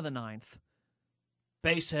bottom of the 9th.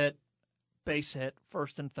 Base hit,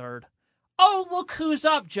 1st and 3rd. Oh, look who's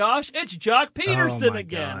up, Josh. It's Jock Peterson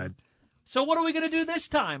again. God. So what are we going to do this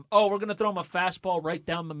time? Oh, we're going to throw him a fastball right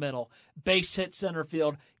down the middle. Base hit center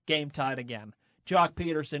field, game tied again. Jock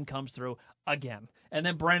Peterson comes through again. And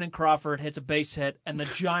then Brandon Crawford hits a base hit, and the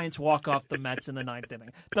Giants walk off the Mets in the 9th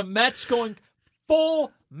inning. The Mets going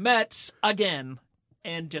full Mets again,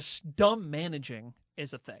 and just dumb managing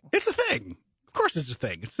is a thing. It's a thing. Of course it's a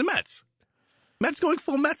thing. It's the Mets. Mets going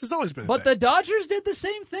full Mets has always been a But thing. the Dodgers did the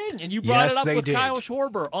same thing, and you brought Yes, it up they with did. Kyle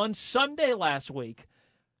Schwarber on Sunday last week.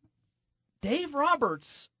 Dave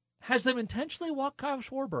Roberts has them intentionally walk Kyle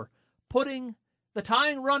Schwarber, putting the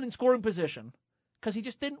tying run in scoring position because he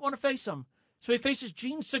just didn't want to face him. So he faces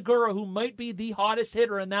Gene Segura, who might be the hottest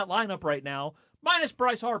hitter in that lineup right now, minus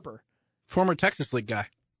Bryce Harper. Former Texas League guy.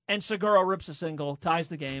 And Segura rips a single, ties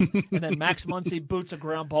the game, and then Max Muncy boots a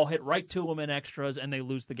ground ball hit right to him in extras, and they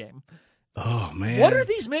lose the game. Oh, man. What are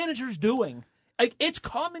these managers doing? Like, it's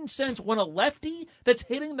common sense when a lefty that's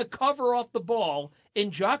hitting the cover off the ball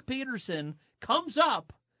in Jock Peterson comes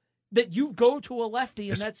up that you go to a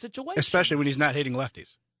lefty in that situation. Especially when he's not hitting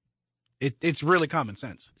lefties. It's really common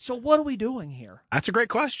sense. So what are we doing here? That's a great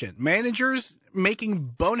question. Managers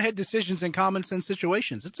making bonehead decisions in common sense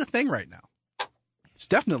situations. It's a thing right now. It's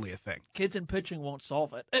definitely a thing. Kids in pitching won't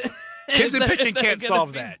solve it. Kids in pitching They're can't gonna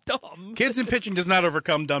solve be that. Dumb. Kids in pitching does not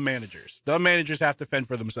overcome dumb managers. Dumb managers have to fend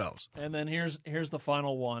for themselves. And then here's the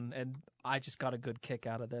final one, and I just got a good kick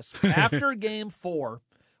out of this. After Game 4,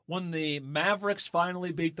 when the Mavericks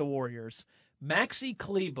finally beat the Warriors, Maxi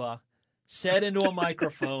Kleber said into a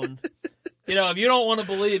microphone, if you don't want to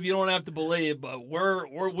believe, you don't have to believe, but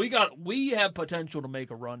we have potential to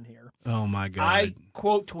make a run here. Oh my God. I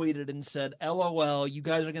quote tweeted and said, LOL, you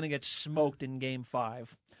guys are going to get smoked in Game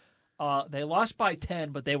 5. They lost by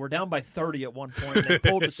 10, but they were down by 30 at one point. And they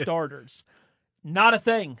pulled the starters. Not a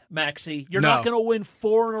thing, Maxie. You're not going to win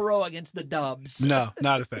 4 in a row against the Dubs. No,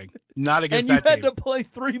 not a thing. Not against that team. And you had to play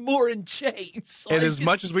 3 more in Chase. And as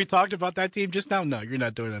much as we talked about that team just now, no, you're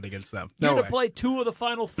not doing that against them. No you had way. to play 2 of the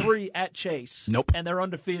final 3 at Chase. Nope. And they're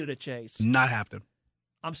undefeated at Chase. Not happening.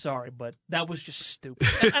 I'm sorry, but that was just stupid.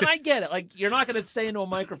 And I get it. Like, you're not going to say into a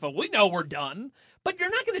microphone, we know we're done. But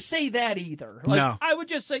you're not going to say that either. Like, No. I would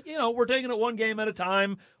just say, we're taking it one game at a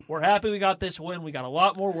time. We're happy we got this win. We got a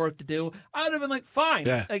lot more work to do. I would have been like, fine.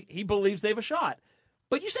 Yeah. Like, he believes they have a shot.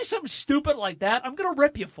 But you say something stupid like that, I'm going to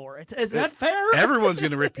rip you for it. Is that fair? Everyone's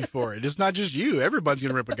going to rip you for it. It's not just you. Everybody's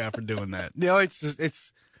going to rip a guy for doing that.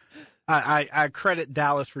 It's. I credit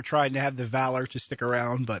Dallas for trying to have the valor to stick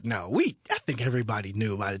around, but no, I think everybody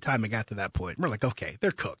knew by the time it got to that point. We're like, okay,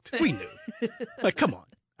 they're cooked. We knew. Like, come on.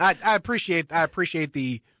 I appreciate falling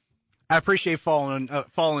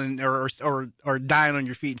or dying on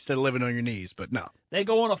your feet instead of living on your knees, but no. They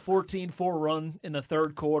go on a 14-4 run in the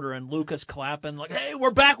third quarter, and Lucas clapping like, "Hey,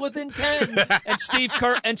 we're back within 10."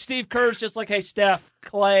 and Steve Kerr's just like, "Hey, Steph,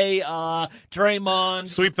 Clay, Draymond,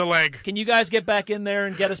 Sweep the leg. Can you guys get back in there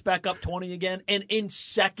and get us back up 20 again?" And in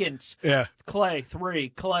seconds, yeah, Clay 3,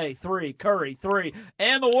 Curry 3,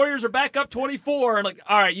 and the Warriors are back up 24. And like,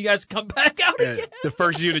 all right, you guys come back out again. The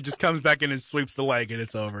first unit just comes back in and sweeps the leg, and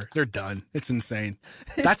it's over. They're done. It's insane.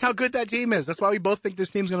 That's how good that team is. That's why we both think this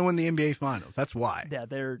team's going to win the NBA Finals. That's why. Yeah,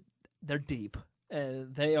 they're deep.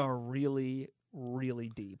 They are really,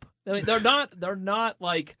 really deep. I mean, they're not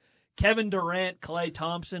like Kevin Durant, Klay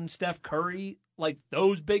Thompson, Steph Curry, like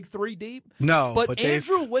those big 3 deep. No, but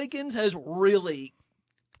Andrew Wiggins has really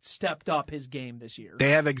stepped up his game this year.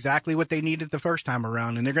 They have exactly what they needed the first time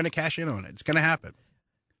around, and they're going to cash in on it. It's going to happen.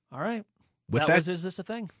 All right. Is this a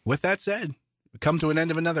thing? With that said, we come to an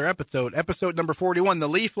end of another episode. Episode number 41, the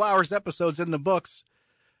Lee Flowers episode's in the books.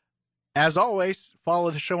 As always, follow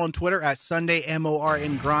the show on Twitter at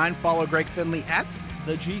SundayMORNGrind. Follow Greg Finley at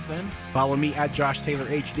The GFin. Follow me at Josh Taylor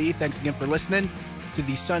HD. Thanks again for listening to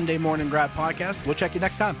the Sunday Morning Grind podcast. We'll check you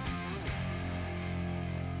next time.